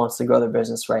who wants to grow their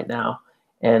business right now.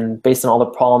 And based on all the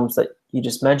problems that you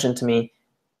just mentioned to me,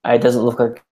 it doesn't look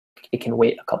like it can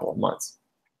wait a couple of months.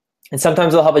 And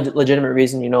sometimes they'll have a legitimate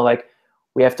reason, like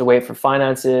we have to wait for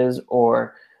finances,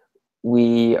 or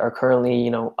we are currently,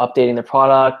 updating the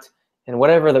product, and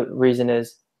whatever the reason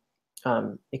is,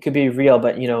 it could be real,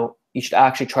 but you should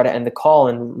actually try to end the call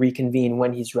and reconvene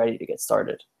when he's ready to get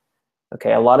started.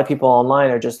 Okay, a lot of people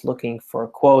online are just looking for a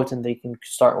quote and they can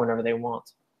start whenever they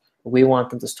want. We want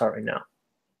them to start right now.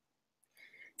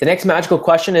 The next magical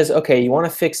question is, okay, you want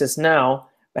to fix this now,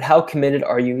 but how committed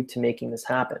are you to making this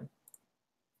happen?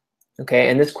 Okay,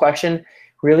 and this question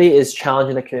really is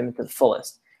challenging the commitment to the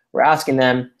fullest. We're asking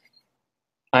them,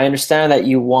 I understand that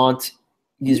you want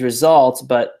these results,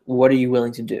 but what are you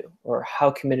willing to do? Or how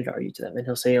committed are you to them? And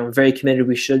he'll say, I'm very committed.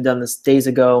 We should have done this days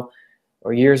ago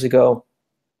or years ago.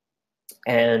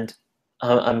 And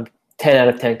I'm 10 out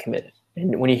of 10 committed.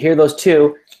 And when you hear those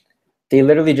 2, they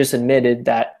literally just admitted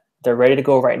that they're ready to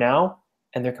go right now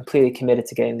and they're completely committed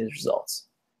to getting these results.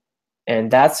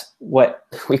 And that's what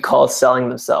we call selling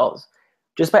themselves.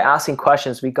 Just by asking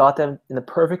questions, we got them in the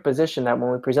perfect position that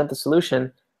when we present the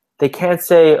solution, they can't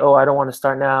say, oh, I don't want to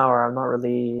start now, or I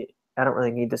don't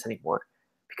really need this anymore,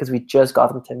 because we just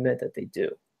got them to admit that they do.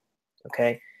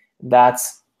 Okay,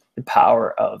 that's the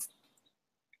power of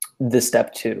this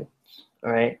step 2.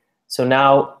 All right, so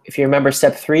now if you remember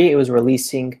step 3, it was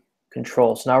releasing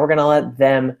control. So now we're going to let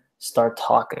them start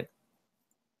talking.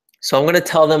 So I'm going to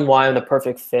tell them why I'm the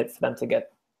perfect fit for them to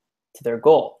get to their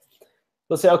goal.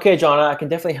 They'll say, okay, John, I can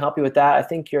definitely help you with that. I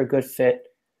think you're a good fit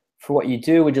for what you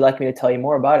do. Would you like me to tell you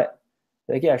more about it?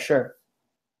 Like, yeah, sure.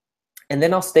 And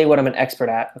then I'll state what I'm an expert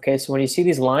at. Okay, so when you see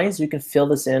these lines, you can fill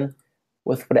this in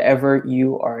with whatever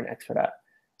you are an expert at.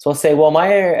 So I'll say, well, my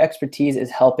area of expertise is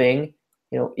helping,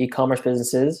 e-commerce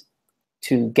businesses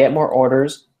to get more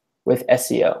orders with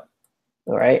SEO.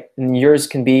 All right, and yours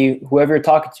can be whoever you're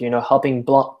talking to. Helping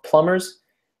plumbers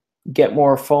get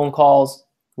more phone calls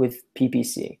with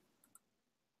PPC.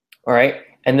 All right,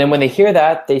 and then when they hear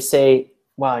that, they say,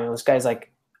 wow, this guy's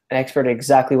like an expert at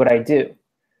exactly what I do.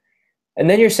 And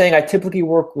then you're saying, I typically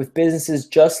work with businesses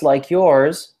just like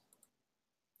yours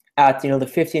at the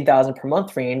 15,000 per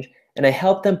month range, and I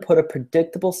help them put a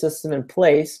predictable system in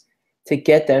place to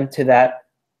get them to that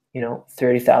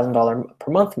 $30,000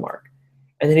 per month mark.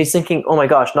 And then he's thinking, oh my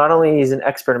gosh, not only is he an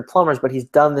expert in plumbers, but he's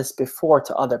done this before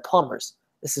to other plumbers.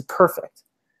 This is perfect.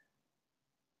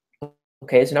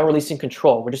 Okay, so now we're releasing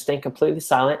control. We're just staying completely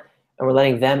silent, and we're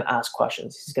letting them ask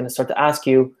questions. He's going to start to ask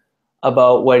you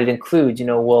about what it includes.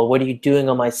 Well, what are you doing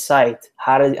on my site?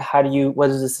 What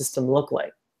does the system look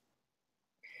like?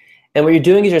 And what you're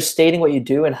doing is you're stating what you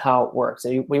do and how it works.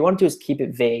 And what you want to do is keep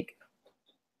it vague.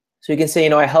 So you can say,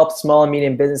 I help small and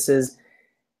medium businesses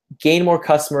gain more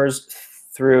customers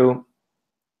through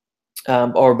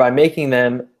or by making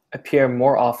them appear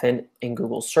more often in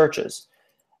Google searches.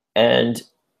 And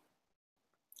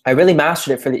I really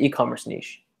mastered it for the e-commerce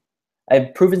niche.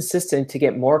 I've proven system to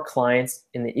get more clients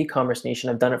in the e-commerce niche,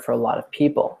 and I've done it for a lot of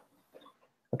people.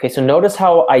 Okay, so notice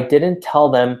how I didn't tell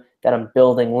them that I'm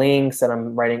building links, that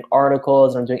I'm writing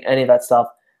articles, I'm doing any of that stuff.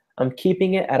 I'm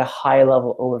keeping it at a high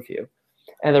level overview.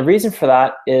 And the reason for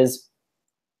that is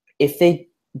if they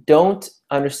don't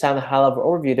understand the high level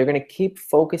overview, they're going to keep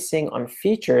focusing on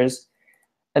features,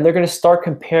 and they're going to start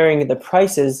comparing the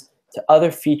prices to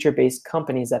other feature-based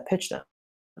companies that pitch them.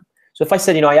 So if I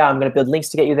said, yeah, I'm going to build links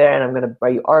to get you there, and I'm going to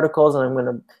write you articles, and I'm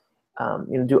going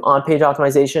to do on-page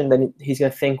optimization, then he's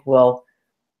going to think, well,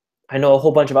 I know a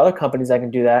whole bunch of other companies that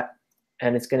can do that,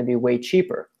 and it's going to be way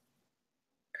cheaper.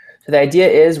 So the idea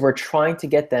is we're trying to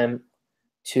get them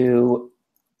to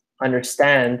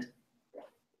understand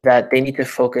that they need to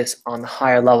focus on the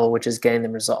higher level, which is getting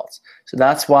them results. So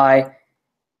that's why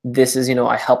this is,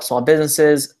 I help small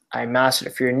businesses, I mastered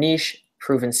it for your niche,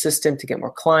 proven system to get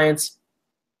more clients,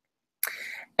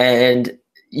 and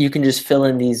you can just fill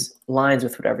in these lines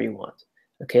with whatever you want.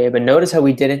 Okay, but notice how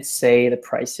we didn't say the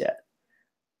price yet.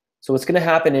 So what's going to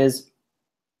happen is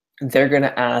they're going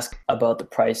to ask about the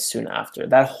price soon after.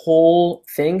 That whole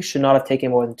thing should not have taken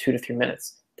more than 2 to 3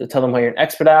 minutes to tell them what you're an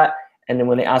expert at, and then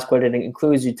when they ask what it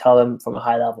includes, you tell them from a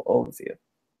high-level overview.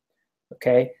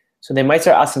 Okay, so they might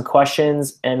start asking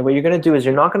questions, and what you're going to do is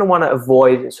you're not going to want to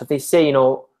avoid. So if they say,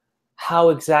 how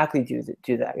exactly do you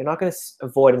do that? You're not going to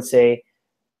avoid and say,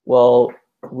 well,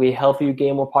 we help you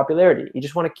gain more popularity. You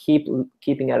just want to keep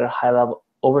keeping it at a high-level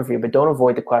overview, but don't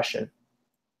avoid the question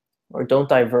or don't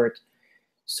divert.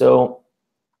 So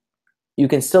you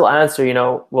can still answer,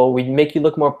 well, we make you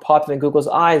look more popular in Google's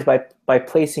eyes by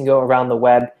placing you around the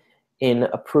web in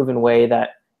a proven way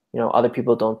that other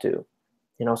people don't do.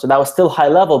 So that was still high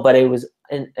level, but it was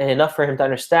enough for him to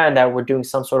understand that we're doing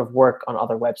some sort of work on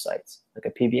other websites, like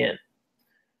a PBN.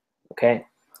 Okay,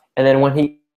 and then when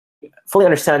he fully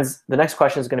understands, the next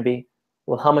question is going to be,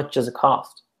 well, how much does it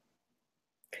cost?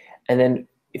 And then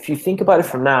if you think about it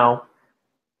from now,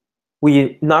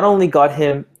 we not only got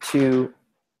him to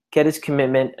get his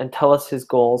commitment and tell us his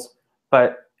goals,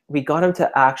 but we got him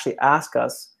to actually ask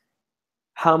us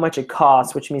how much it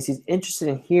costs, which means he's interested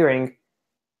in hearing.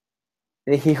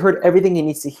 He heard everything he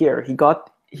needs to hear.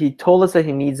 He told us that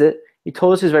he needs it. He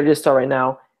told us he's ready to start right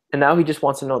now, and now he just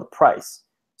wants to know the price.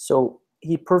 So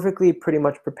he perfectly pretty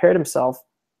much prepared himself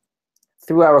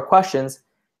through our questions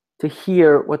to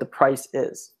hear what the price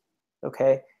is.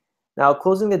 Okay? Now,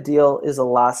 closing the deal is the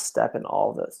last step in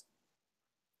all of this.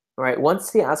 All right,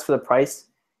 once he asks for the price,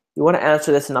 you want to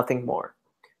answer this and nothing more.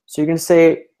 So you're going to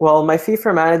say, well, my fee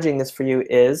for managing this for you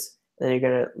is, and then you're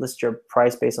going to list your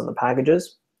price based on the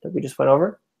packages that we just went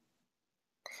over.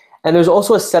 And there's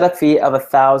also a setup fee of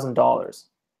 $1,000.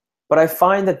 But I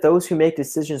find that those who make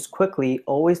decisions quickly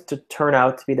always turn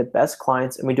out to be the best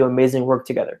clients, and we do amazing work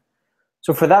together.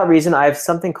 So for that reason, I have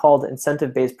something called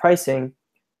incentive-based pricing,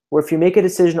 where if you make a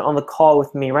decision on the call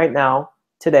with me right now,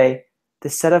 today, the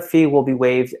setup fee will be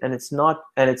waived, and it's not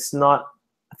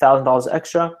 $1,000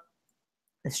 extra.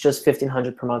 It's just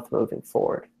 $1,500 per month moving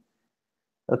forward.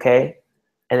 Okay?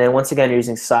 And then once again, you're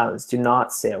using silence. Do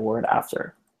not say a word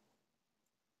after.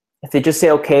 If they just say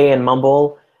okay and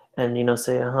mumble and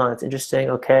say, it's interesting,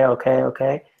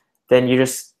 okay, then you're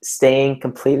just staying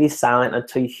completely silent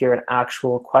until you hear an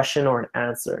actual question or an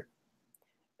answer.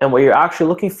 And what you're actually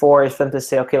looking for is for them to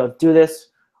say, okay, let's do this,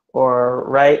 or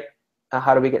right,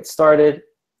 how do we get started?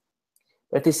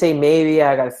 But if they say, maybe,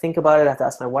 I got to think about it, I have to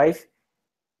ask my wife,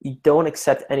 you don't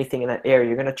accept anything in that area.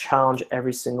 You're going to challenge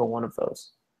every single one of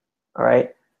those. All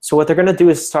right. So what they're going to do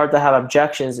is start to have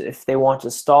objections if they want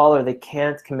to stall or they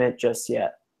can't commit just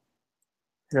yet.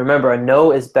 And remember, a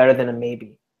no is better than a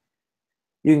maybe.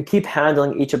 You can keep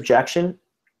handling each objection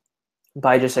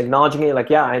by just acknowledging it, like,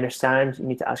 yeah, I understand you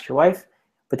need to ask your wife,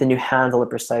 but then you handle it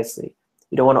precisely.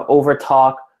 You don't want to over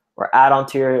talk or add on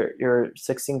to your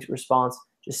succinct response.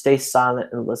 Just stay silent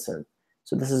and listen.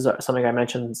 So this is something I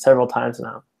mentioned several times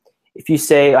now. If you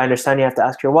say, I understand you have to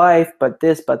ask your wife, but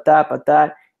this, but that,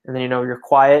 and then you're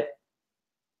quiet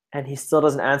and he still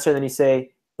doesn't answer, then you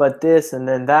say, but this, and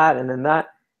then that,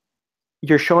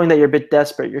 you're showing that you're a bit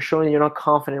desperate. You're showing that you're not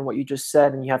confident in what you just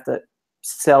said, and you have to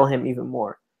sell him even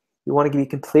more. You want to be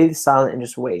completely silent and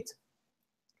just wait.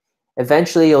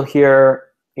 Eventually you'll hear,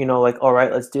 like, all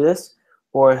right, let's do this.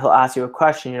 Or he'll ask you a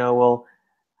question, well,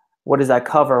 what does that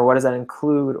cover? What does that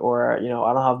include? Or, I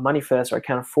don't have money for this, or I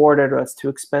can't afford it, or it's too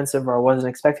expensive, or I wasn't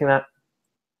expecting that.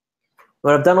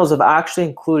 What I've done is I've actually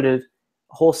included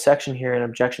a whole section here in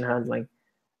objection handling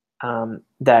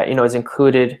that, is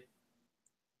included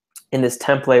in this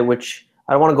template, which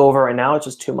I don't want to go over right now. It's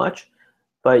just too much,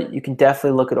 but you can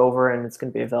definitely look it over, and it's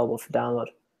going to be available for download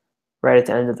right at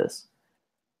the end of this.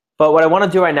 But what I want to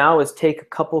do right now is take a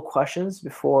couple questions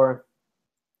before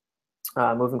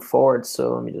moving forward.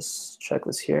 So let me just check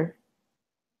this here.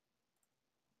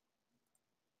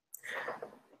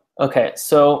 Okay,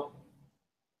 so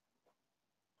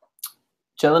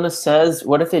Jelena says,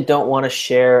 what if they don't want to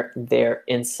share their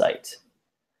insight?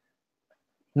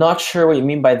 Not sure what you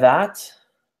mean by that.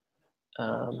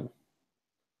 Gonna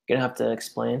have to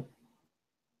explain.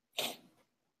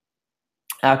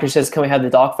 Actor says, can we have the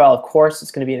doc file? Of course,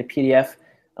 it's going to be in a PDF.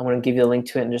 I'm going to give you a link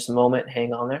to it in just a moment.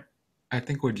 Hang on there. I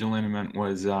think what Jelena meant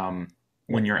was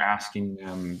when you're asking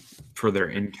them for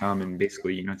their income and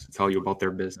basically, to tell you about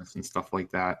their business and stuff like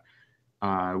that.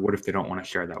 What if they don't want to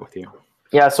share that with you?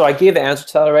 Yeah, so I gave the answer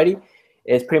to that already.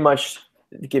 It's pretty much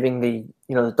giving the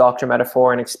the doctor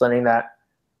metaphor and explaining that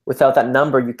without that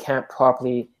number, you can't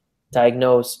properly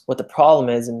diagnose what the problem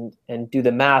is and do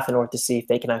the math in order to see if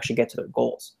they can actually get to their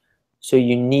goals. So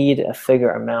you need a figure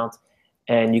amount,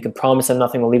 and you can promise them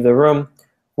nothing will leave the room.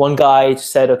 One guy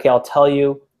said, okay, I'll tell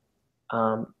you.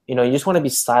 You just want to be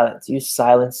silent. Use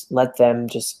silence. Let them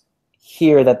just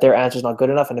hear that their answer is not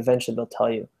good enough, and eventually they'll tell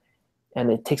you.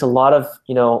 And it takes a lot of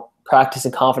practice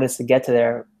and confidence to get to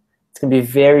there. It's going to be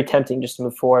very tempting just to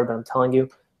move forward, but I'm telling you,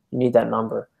 you need that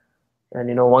number.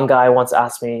 And one guy once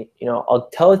asked me, I'll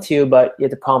tell it to you, but you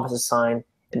have to promise to sign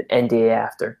an NDA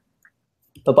after.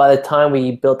 But by the time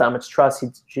we built that much trust,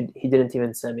 he didn't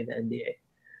even send me the NDA.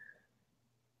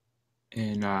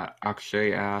 And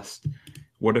Akshay asked,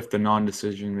 what if the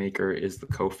non-decision maker is the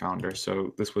co-founder?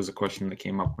 So this was a question that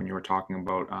came up when you were talking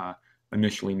about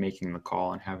initially making the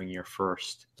call and having your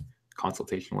first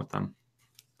consultation with them.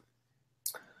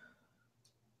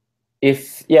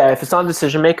 If it's not a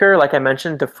decision maker, like I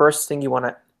mentioned, the first thing you want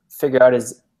to figure out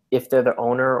is if they're the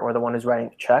owner or the one who's writing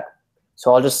the check.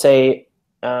 So I'll just say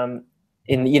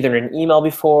in either an email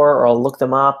before, or I'll look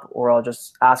them up, or I'll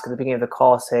just ask at the beginning of the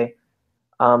call, say,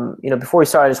 before we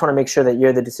start, I just want to make sure that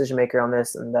you're the decision maker on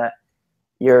this and that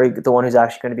you're the one who's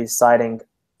actually going to be deciding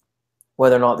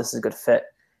whether or not this is a good fit.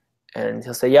 And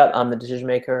he'll say, yeah, I'm the decision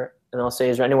maker. And I'll say,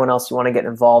 is there anyone else you want to get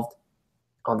involved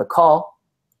on the call?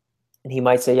 And he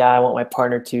might say, yeah, I want my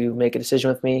partner to make a decision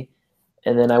with me.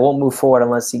 And then I won't move forward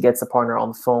unless he gets the partner on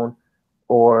the phone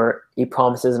or he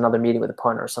promises another meeting with a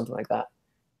partner or something like that.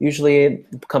 Usually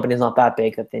the company is not that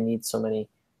big that they need so many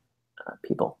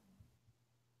people.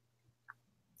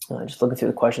 Just looking through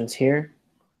the questions here.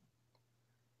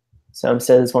 Sam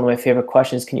says, one of my favorite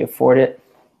questions, can you afford it?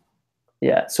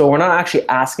 Yeah, so we're not actually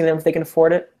asking them if they can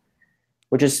afford it.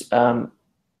 We're just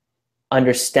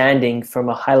understanding from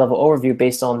a high-level overview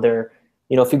based on their,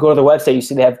 if you go to the website, you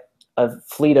see they have a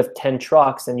fleet of 10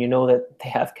 trucks, and you know that they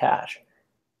have cash,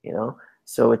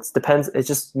 So it depends. It's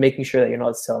just making sure that you're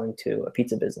not selling to a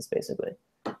pizza business, basically.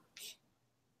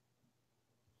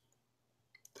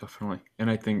 Definitely. And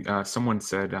I think someone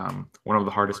said one of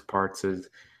the hardest parts is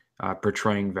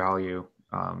portraying value,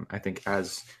 I think,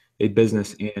 as a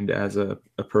business and as a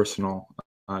personal,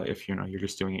 if you're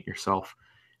just doing it yourself.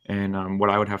 And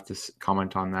what I would have to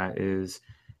comment on that is,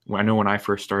 I know when I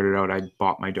first started out, I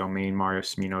bought my domain,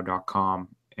 mariocimmino.com,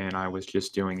 and I was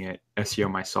just doing it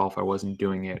SEO myself. I wasn't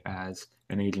doing it as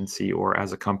an agency or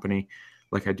as a company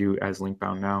like I do as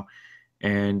LinkBound now.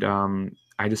 And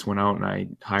I just went out and I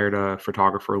hired a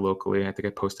photographer locally. I think I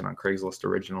posted on Craigslist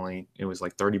originally. It was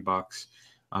like $30.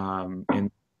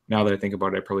 And now that I think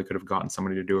about it, I probably could have gotten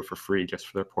somebody to do it for free just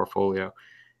for their portfolio.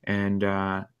 And,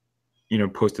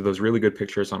 posted those really good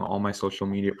pictures on all my social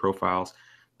media profiles.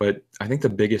 But I think the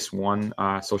biggest one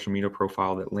social media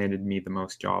profile that landed me the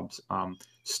most jobs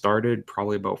started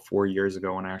probably about 4 years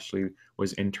ago when I actually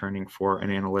was interning for an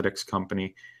analytics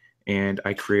company. And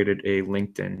I created a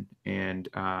LinkedIn, and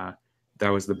that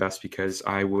was the best because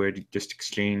I would just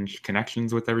exchange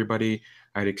connections with everybody.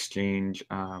 I'd exchange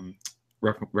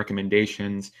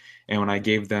recommendations. And when I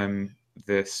gave them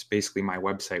this, basically my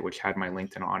website, which had my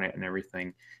LinkedIn on it and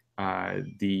everything,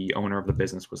 the owner of the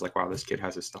business was like, wow, this kid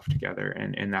has his stuff together,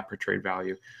 and that portrayed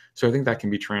value. So I think that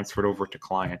can be transferred over to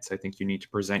clients. I think you need to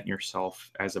present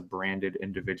yourself as a branded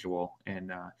individual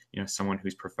and, someone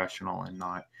who's professional and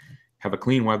not have a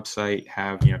clean website,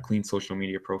 have, clean social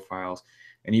media profiles.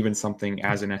 And even something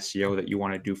as an SEO that you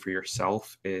want to do for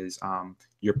yourself is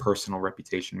your personal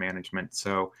reputation management.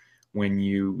 So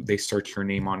when they search your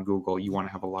name on Google, you want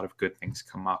to have a lot of good things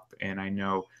come up. And I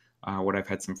know what I've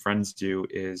had some friends do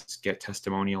is get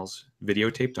testimonials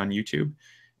videotaped on YouTube,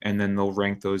 and then they'll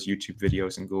rank those YouTube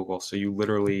videos in Google. So you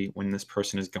literally, when this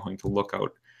person is going to look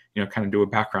out, kind of do a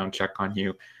background check on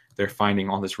you, they're finding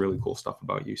all this really cool stuff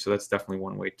about you. So that's definitely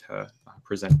one way to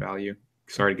present value.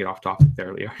 Sorry to get off topic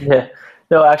there, Lior. Yeah,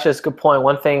 no, actually, that's a good point.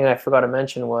 One thing I forgot to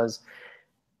mention was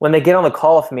when they get on the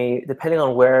call with me, depending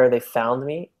on where they found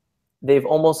me, they've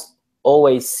almost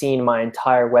always seen my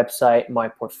entire website, my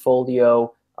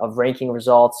portfolio of ranking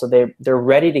results. So they're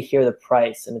ready to hear the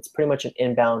price, and it's pretty much an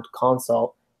inbound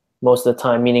consult most of the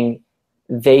time, meaning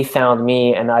they found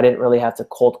me and I didn't really have to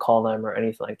cold call them or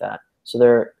anything like that. So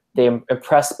they're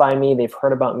impressed by me, they've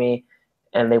heard about me,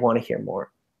 and they want to hear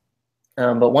more.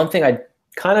 But one thing I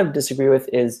kind of disagree with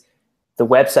is the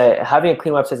website. Having a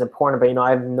clean website is important, but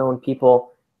I've known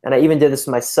people, and I even did this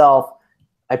myself.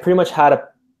 I pretty much had a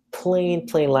plain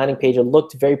landing page. It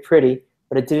looked very pretty,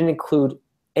 but it didn't include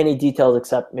any details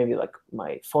except maybe like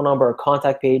my phone number or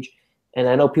contact page. And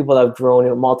I know people that have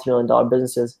grown multi-million-dollar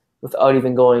businesses without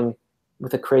even going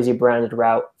with a crazy branded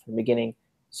route from the beginning.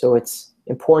 So it's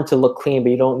important to look clean,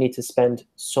 but you don't need to spend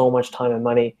so much time and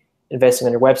money investing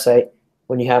on your website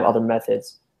when you have other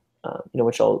methods,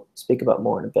 which I'll speak about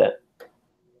more in a bit.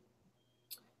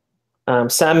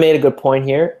 Sam made a good point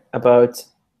here about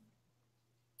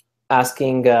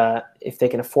asking if they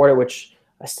can afford it, which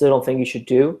I still don't think you should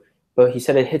do, but he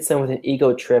said it hits them with an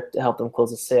ego trip to help them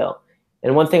close a sale.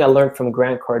 And one thing I learned from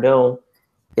Grant Cardone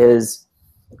is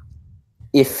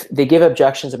if they give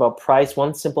objections about price,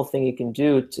 one simple thing you can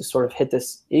do to sort of hit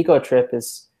this ego trip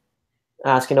is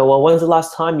ask, well, when's the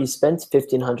last time you spent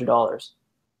 $1,500?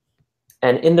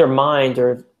 And in their mind,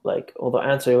 they're like, well, they'll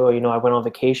answer, I went on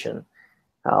vacation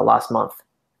last month,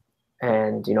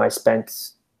 and I spent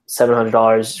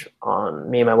 $700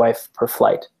 on me and my wife per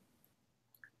flight.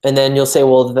 And then you'll say,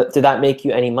 well, did that make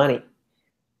you any money?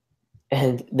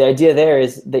 And the idea there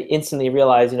is they instantly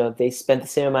realize, they spent the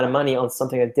same amount of money on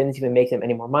something that didn't even make them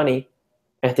any more money.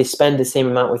 And if they spend the same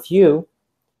amount with you,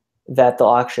 that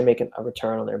they'll actually make a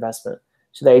return on their investment.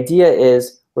 So the idea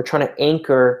is we're trying to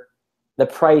anchor the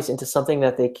price into something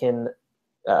that they can,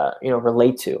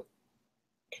 relate to.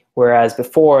 Whereas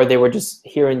before they were just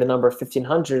hearing the number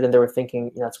 1,500 and they were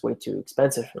thinking, that's way too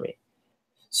expensive for me.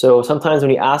 So sometimes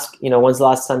when you ask, when's the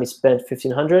last time you spent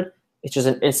 1,500? It's just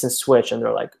an instant switch, and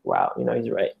they're like, wow, he's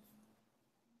right.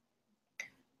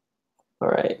 All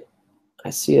right.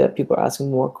 I see that people are asking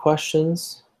more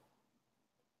questions.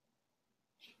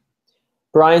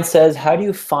 Brian says, how do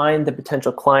you find the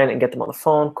potential client and get them on the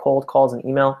phone, cold calls, and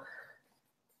email?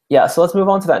 Yeah, so let's move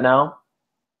on to that now.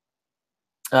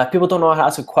 People don't know how to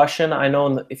ask a question. I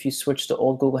know if you switch to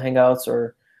old Google Hangouts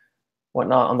or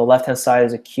whatnot, on the left-hand side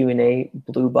is a Q&A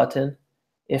blue button.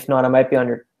 If not, it might be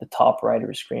on the top right of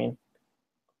your screen.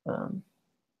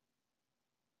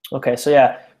 Okay, so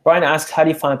yeah, Brian asks, how do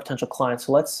you find potential clients?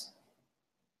 So let's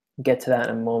get to that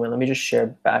in a moment. Let me just share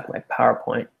back my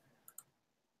PowerPoint.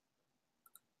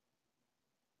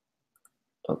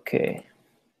 Okay.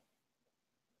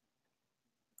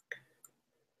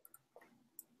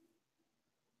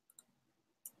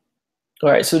 All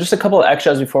right, so just a couple of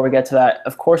extras before we get to that.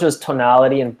 Of course, there's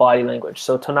tonality and body language.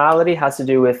 So tonality has to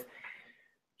do with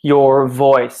your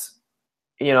voice,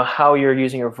 how you're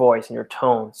using your voice and your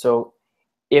tone. So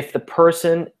if the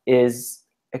person is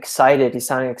excited, he's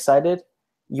sounding excited,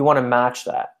 you want to match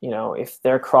that. If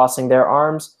they're crossing their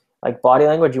arms, like body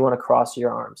language, you want to cross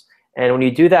your arms. And when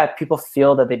you do that, people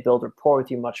feel that they build rapport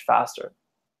with you much faster.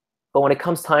 But when it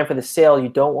comes time for the sale, you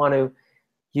don't want to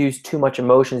use too much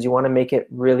emotions. You want to make it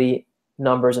really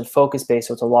numbers and focus based,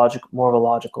 so it's more of a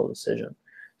logical decision.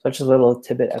 So just a little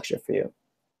tidbit extra for you.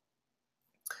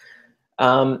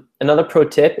 Another pro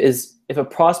tip is if a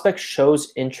prospect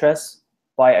shows interest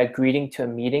by agreeing to a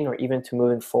meeting or even to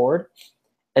moving forward,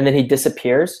 and then he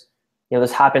disappears.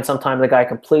 This happens sometimes. The guy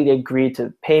completely agreed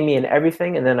to pay me and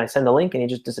everything, and then I send a link and he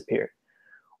just disappeared.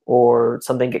 Or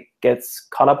something gets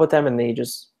caught up with them and they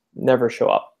just never show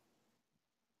up.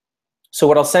 So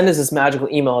what I'll send is this magical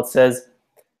email. It says,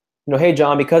 hey,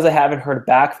 John, because I haven't heard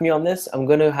back from you on this, I'm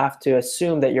going to have to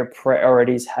assume that your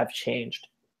priorities have changed.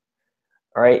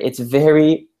 All right. It's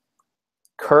very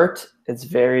curt. It's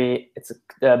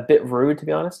a bit rude, to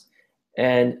be honest.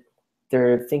 And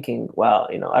they're thinking, wow,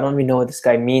 I don't even know what this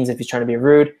guy means if he's trying to be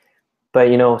rude. But,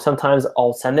 sometimes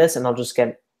I'll send this and I'll just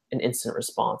get an instant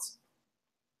response.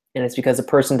 And it's because the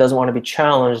person doesn't want to be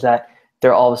challenged that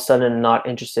they're all of a sudden not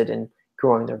interested in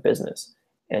growing their business.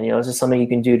 And, this is something you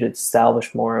can do to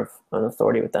establish more of an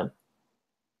authority with them.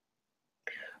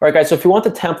 All right, guys, so if you want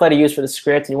the template I use for the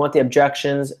script, and you want the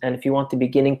objections, and if you want the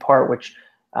beginning part, which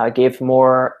gave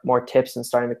more tips in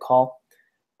starting the call,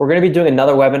 we're going to be doing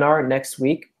another webinar next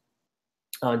week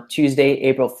on Tuesday,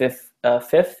 April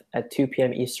 5th at 2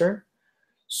 p.m. Eastern.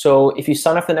 So if you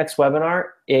sign up for the next webinar,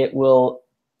 it will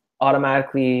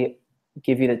automatically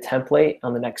give you the template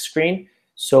on the next screen.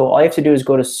 So all you have to do is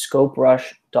go to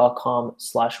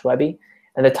scoperush.com/webby.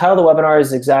 And the title of the webinar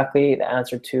is exactly the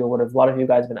answer to what a lot of you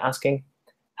guys have been asking.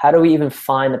 How do we even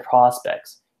find the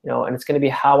prospects? And it's going to be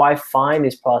how I find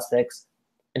these prospects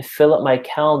and fill up my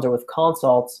calendar with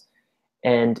consults,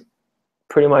 and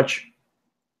pretty much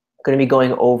going to be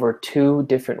going over 2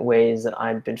 different ways that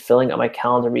I've been filling up my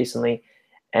calendar recently.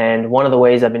 And one of the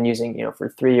ways I've been using, for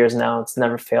 3 years now, it's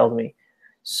never failed me.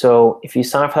 So if you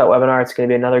sign up for that webinar, it's going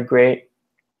to be another great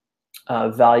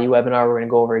value webinar. We're going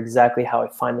to go over exactly how I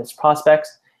find these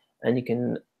prospects, and you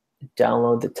can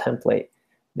download the template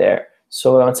there.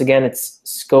 So once again, it's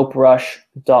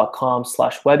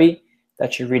scoperush.com/webby.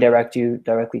 That should redirect you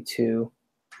directly to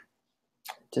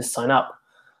sign up.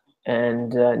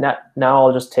 And now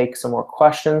I'll just take some more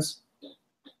questions.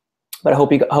 But I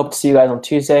hope to see you guys on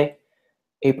Tuesday,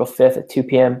 April 5th at 2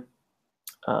 p.m.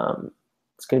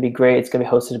 It's going to be great. It's going to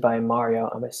be hosted by Mario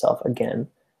and myself again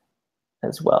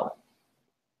as well.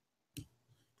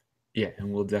 Yeah,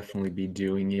 and we'll definitely be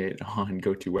doing it on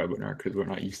GoToWebinar because we're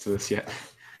not used to this yet.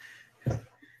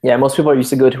 Yeah, most people are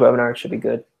used to GoToWebinar. It should be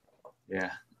good.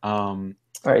 Yeah. All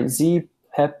right,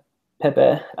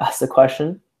 Pepe asked the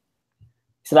question.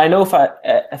 He said, I know if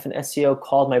an SEO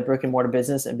called my brick and mortar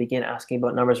business and began asking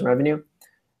about numbers and revenue,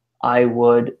 I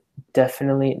would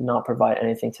definitely not provide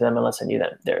anything to them unless I knew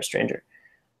them. They're a stranger.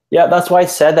 Yeah, that's why I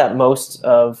said that most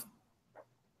of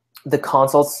the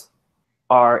consults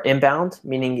are inbound,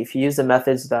 meaning if you use the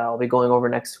methods that I'll be going over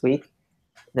next week,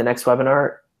 the next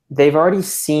webinar, they've already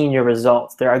seen your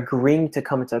results. They're agreeing to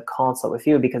come into a consult with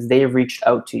you because they reached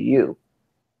out to you,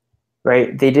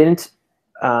 right? They didn't,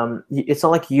 it's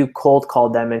not like you cold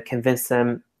called them and convinced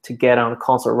them to get on a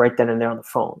consult right then and there on the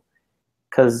phone.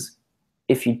 Because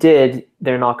if you did,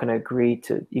 they're not going to agree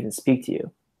to even speak to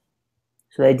you.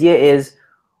 So the idea is,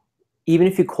 even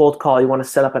if you cold call, you want to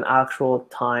set up an actual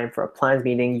time for a planned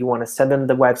meeting. You want to send them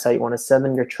the website. You want to send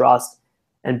them your trust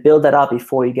and build that up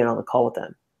before you get on the call with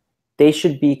them. They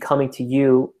should be coming to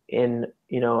you in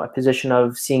a position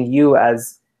of seeing you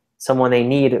as someone they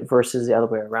need versus the other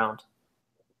way around.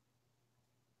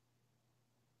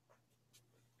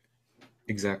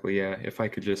 Exactly, yeah. If I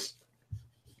could just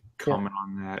comment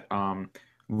on that.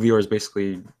 Lior is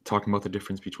basically talking about the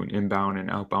difference between inbound and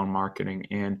outbound marketing,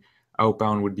 and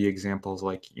outbound would be examples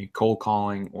like cold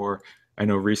calling, or I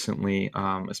know recently,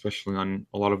 especially on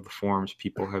a lot of the forums,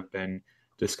 people have been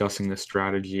discussing the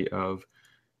strategy of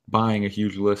buying a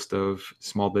huge list of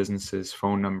small businesses,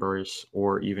 phone numbers,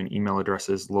 or even email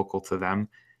addresses local to them,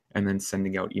 and then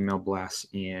sending out email blasts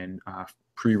and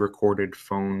pre-recorded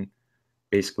phone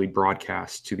basically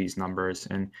broadcasts to these numbers.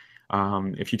 And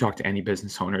if you talk to any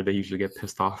business owner, they usually get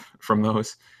pissed off from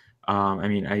those. I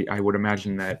mean, I would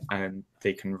imagine that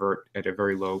they convert at a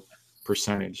very low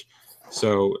percentage.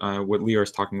 So what Lior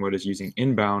is talking about is using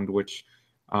inbound, which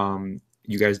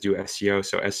you guys do SEO.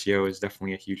 So SEO is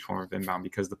definitely a huge form of inbound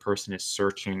because the person is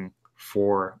searching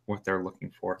for what they're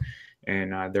looking for,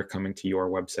 and they're coming to your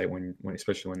website when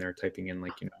especially when they're typing in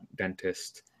like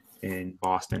dentist in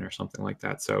Boston or something like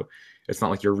that. So it's not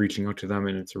like you're reaching out to them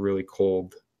and it's a really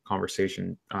cold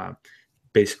conversation.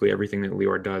 Basically everything that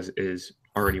Lior does is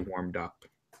already warmed up.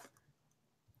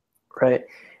 Right.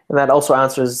 And that also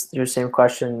answers your same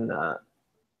question,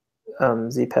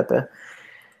 Z Pepe.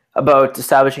 about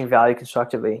establishing value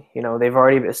constructively. You know, they've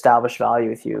already established value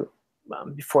with you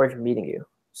before even meeting you.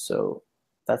 So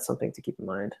that's something to keep in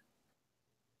mind.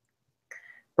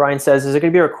 Brian says, is it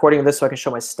going to be a recording of this so I can show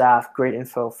my staff? Great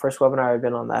info. First webinar I've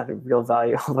been on that, real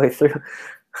value all the way through.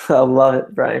 I love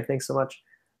it, Brian. Thanks so much.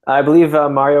 I believe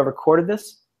Mario recorded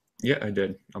this. Yeah, I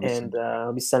did.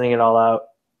 I'll be sending it all out.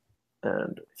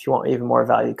 And if you want even more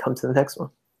value, come to the next one.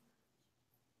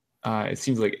 It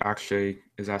seems like Akshay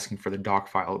is asking for the doc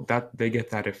file. That they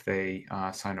get that if they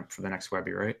sign up for the next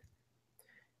Webby, right?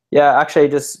 Yeah, actually,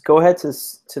 just go ahead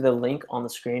to the link on the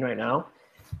screen right now.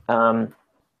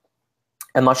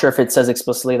 I'm not sure if it says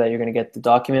explicitly that you're going to get the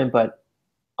document, but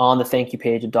on the thank you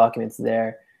page, the document's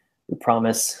there. We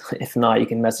promise. If not, you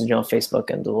can message me on Facebook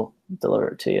and we'll deliver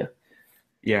it to you.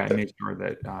 Yeah, and make sure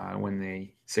that when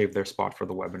they save their spot for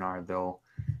the webinar, they'll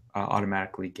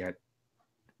automatically get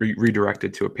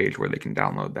redirected to a page where they can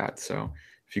download that. So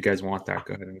if you guys want that,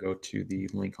 go ahead and go to the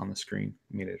link on the screen.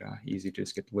 Made it easy to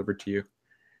just get delivered to you.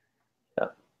 Yeah.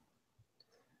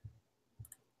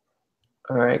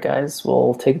 All right, guys,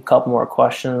 we'll take a couple more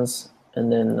questions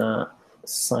and then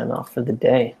sign off for the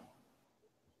day.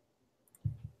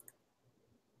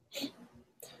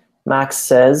 Max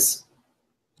says,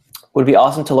 would be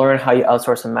awesome to learn how you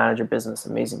outsource and manage your business.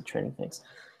 Amazing training, thanks.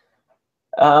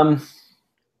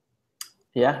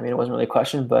 Yeah, I mean, it wasn't really a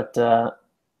question, but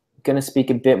going to speak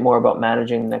a bit more about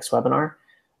managing the next webinar.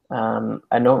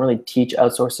 I don't really teach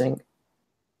outsourcing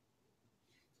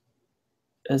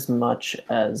as much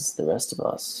as the rest of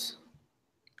us.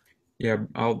 Yeah,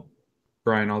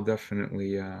 Brian, I'll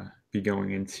definitely be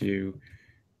going into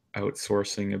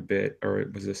outsourcing a bit.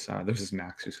 Or was this is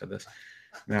Max who said this.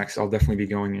 Max, I'll definitely be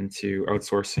going into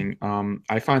outsourcing.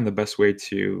 I find the best way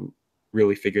to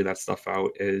really figure that stuff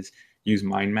out is use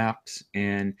mind maps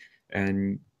and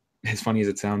as funny as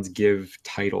it sounds, give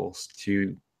titles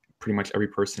to pretty much every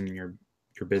person in your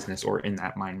business or in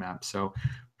that mind map. So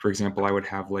for example, I would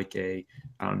have like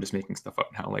I'm just making stuff up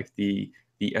now, like the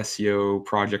SEO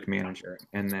project manager,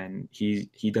 and then he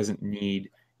doesn't need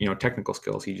technical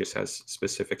skills. He just has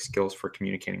specific skills for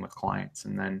communicating with clients,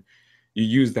 and then you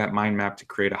use that mind map to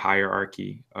create a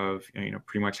hierarchy of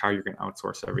pretty much how you're going to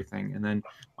outsource everything, and then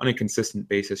on a consistent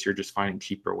basis you're just finding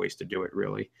cheaper ways to do it,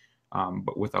 really,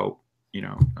 but without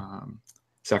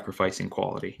sacrificing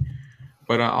quality.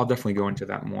 But I'll definitely go into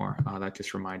that more. That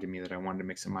just reminded me that I wanted to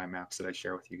make some mind maps that I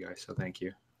share with you guys, so thank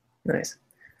you. Nice.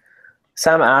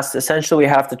 Sam asked, essentially we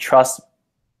have to trust,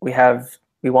 we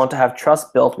want to have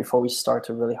trust built before we start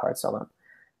to really hard sell them.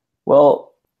 Well,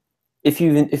 if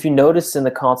you notice in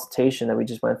the consultation that we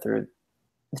just went through,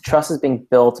 the trust is being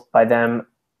built by them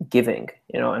giving,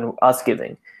 and us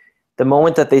giving. The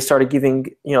moment that they started giving,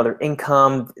 their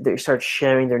income, they start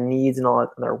sharing their needs and all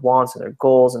that, and their wants and their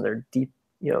goals and their deep,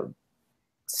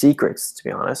 secrets, to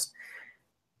be honest,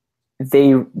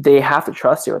 they have to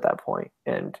trust you at that point.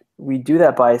 And we do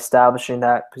that by establishing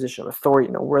that position of authority.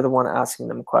 We're the one asking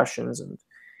them questions, and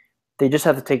they just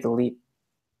have to take the leap.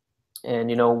 And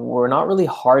we're not really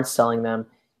hard selling them.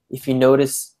 If you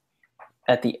notice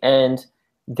at the end,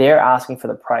 they're asking for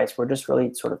the price. We're just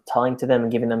really sort of telling to them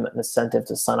and giving them an incentive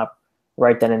to sign up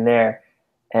right then and there.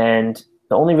 And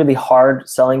the only really hard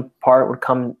selling part would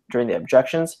come during the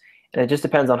objections. And it just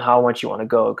depends on how much you want to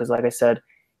go. Because like I said,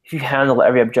 if you handle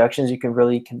every objections, you can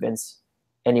really convince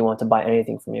anyone to buy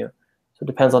anything from you. So it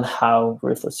depends on how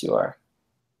ruthless you are.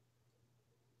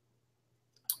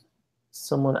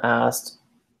 Someone asked,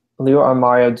 Lior or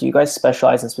Mario, do you guys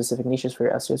specialize in specific niches for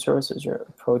your SEO services? Your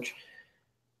approach?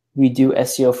 We do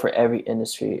SEO for every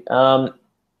industry.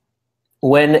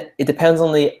 When it depends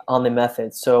on the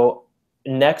method. So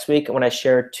next week when I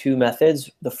share 2 methods,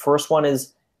 the first one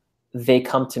is they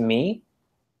come to me,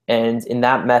 and in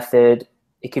that method,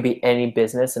 it could be any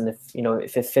business, and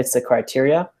if it fits the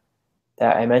criteria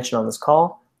that I mentioned on this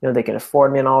call, they can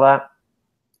afford me and all that,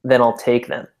 then I'll take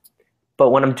them. But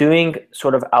when I'm doing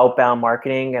sort of outbound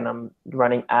marketing and I'm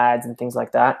running ads and things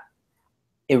like that,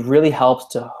 it really helps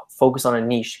to focus on a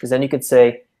niche, because then you could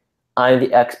say, I'm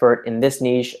the expert in this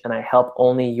niche and I help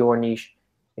only your niche,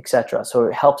 etc. So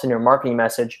it helps in your marketing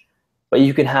message, but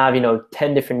you can have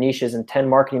 10 different niches and 10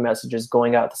 marketing messages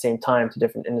going out at the same time to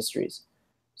different industries.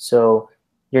 So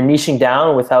you're niching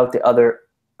down without the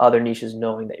other niches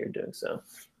knowing that you're doing so.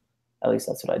 At least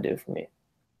that's what I do for me.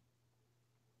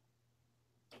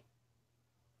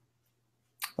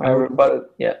 I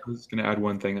was going to add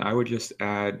one thing. I would just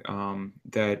add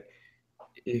that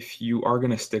if you are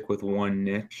going to stick with one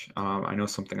niche, I know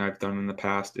something I've done in the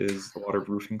past is a lot of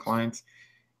roofing clients,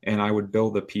 and I would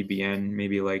build a PBN,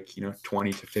 maybe like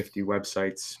 20 to 50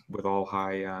 websites with all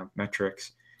high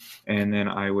metrics, and then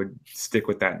I would stick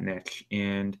with that niche.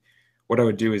 And what I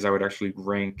would do is I would actually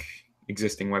rank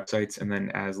existing websites, and then,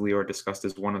 as Lior discussed,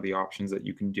 is one of the options that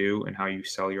you can do and how you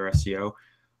sell your SEO,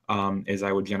 is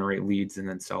I would generate leads and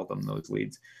then sell them those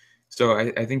leads. So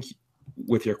I think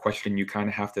with your question, you kind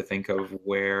of have to think of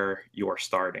where you're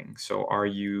starting. So are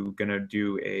you going to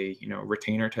do a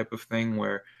retainer type of thing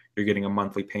where you're getting a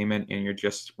monthly payment and you're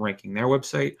just ranking their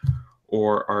website,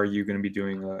 or are you going to be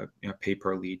doing a pay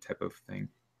per lead type of thing?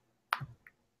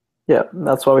 Yeah,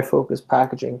 that's why we focus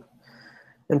packaging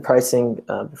and pricing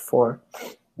before.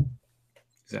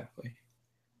 Exactly.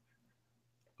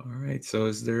 All right. So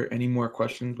is there any more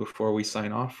questions before we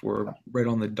sign off? We're right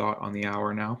on the dot on the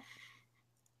hour now.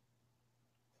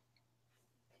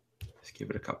 Just give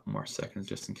it a couple more seconds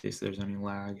just in case there's any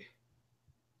lag.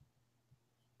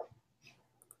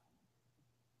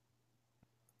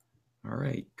 All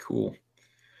right, cool.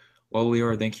 Well,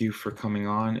 Lior, thank you for coming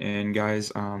on. And guys,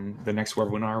 the next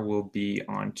webinar will be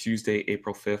on Tuesday,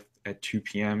 April 5th at 2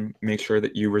 p.m. Make sure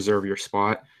that you reserve your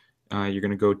spot. You're going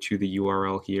to go to the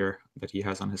URL here that he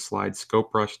has on his slide,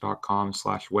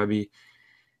 scopebrush.com/webby.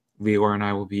 Lior and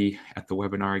I will be at the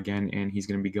webinar again, and he's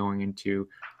going to be going into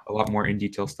a lot more in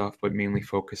detail stuff, but mainly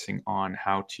focusing on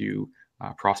how to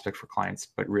prospect for clients,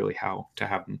 but really how to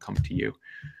have them come to you.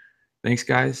 Thanks,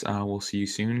 guys. We'll see you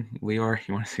soon. Lior,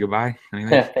 you want to say goodbye?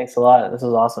 Anything? Yeah, thanks a lot. This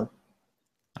was awesome.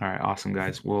 All right, awesome,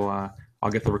 guys. I'll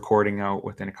get the recording out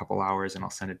within a couple hours, and I'll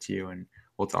send it to you, and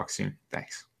we'll talk soon.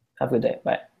 Thanks. Have a good day.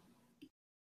 Bye.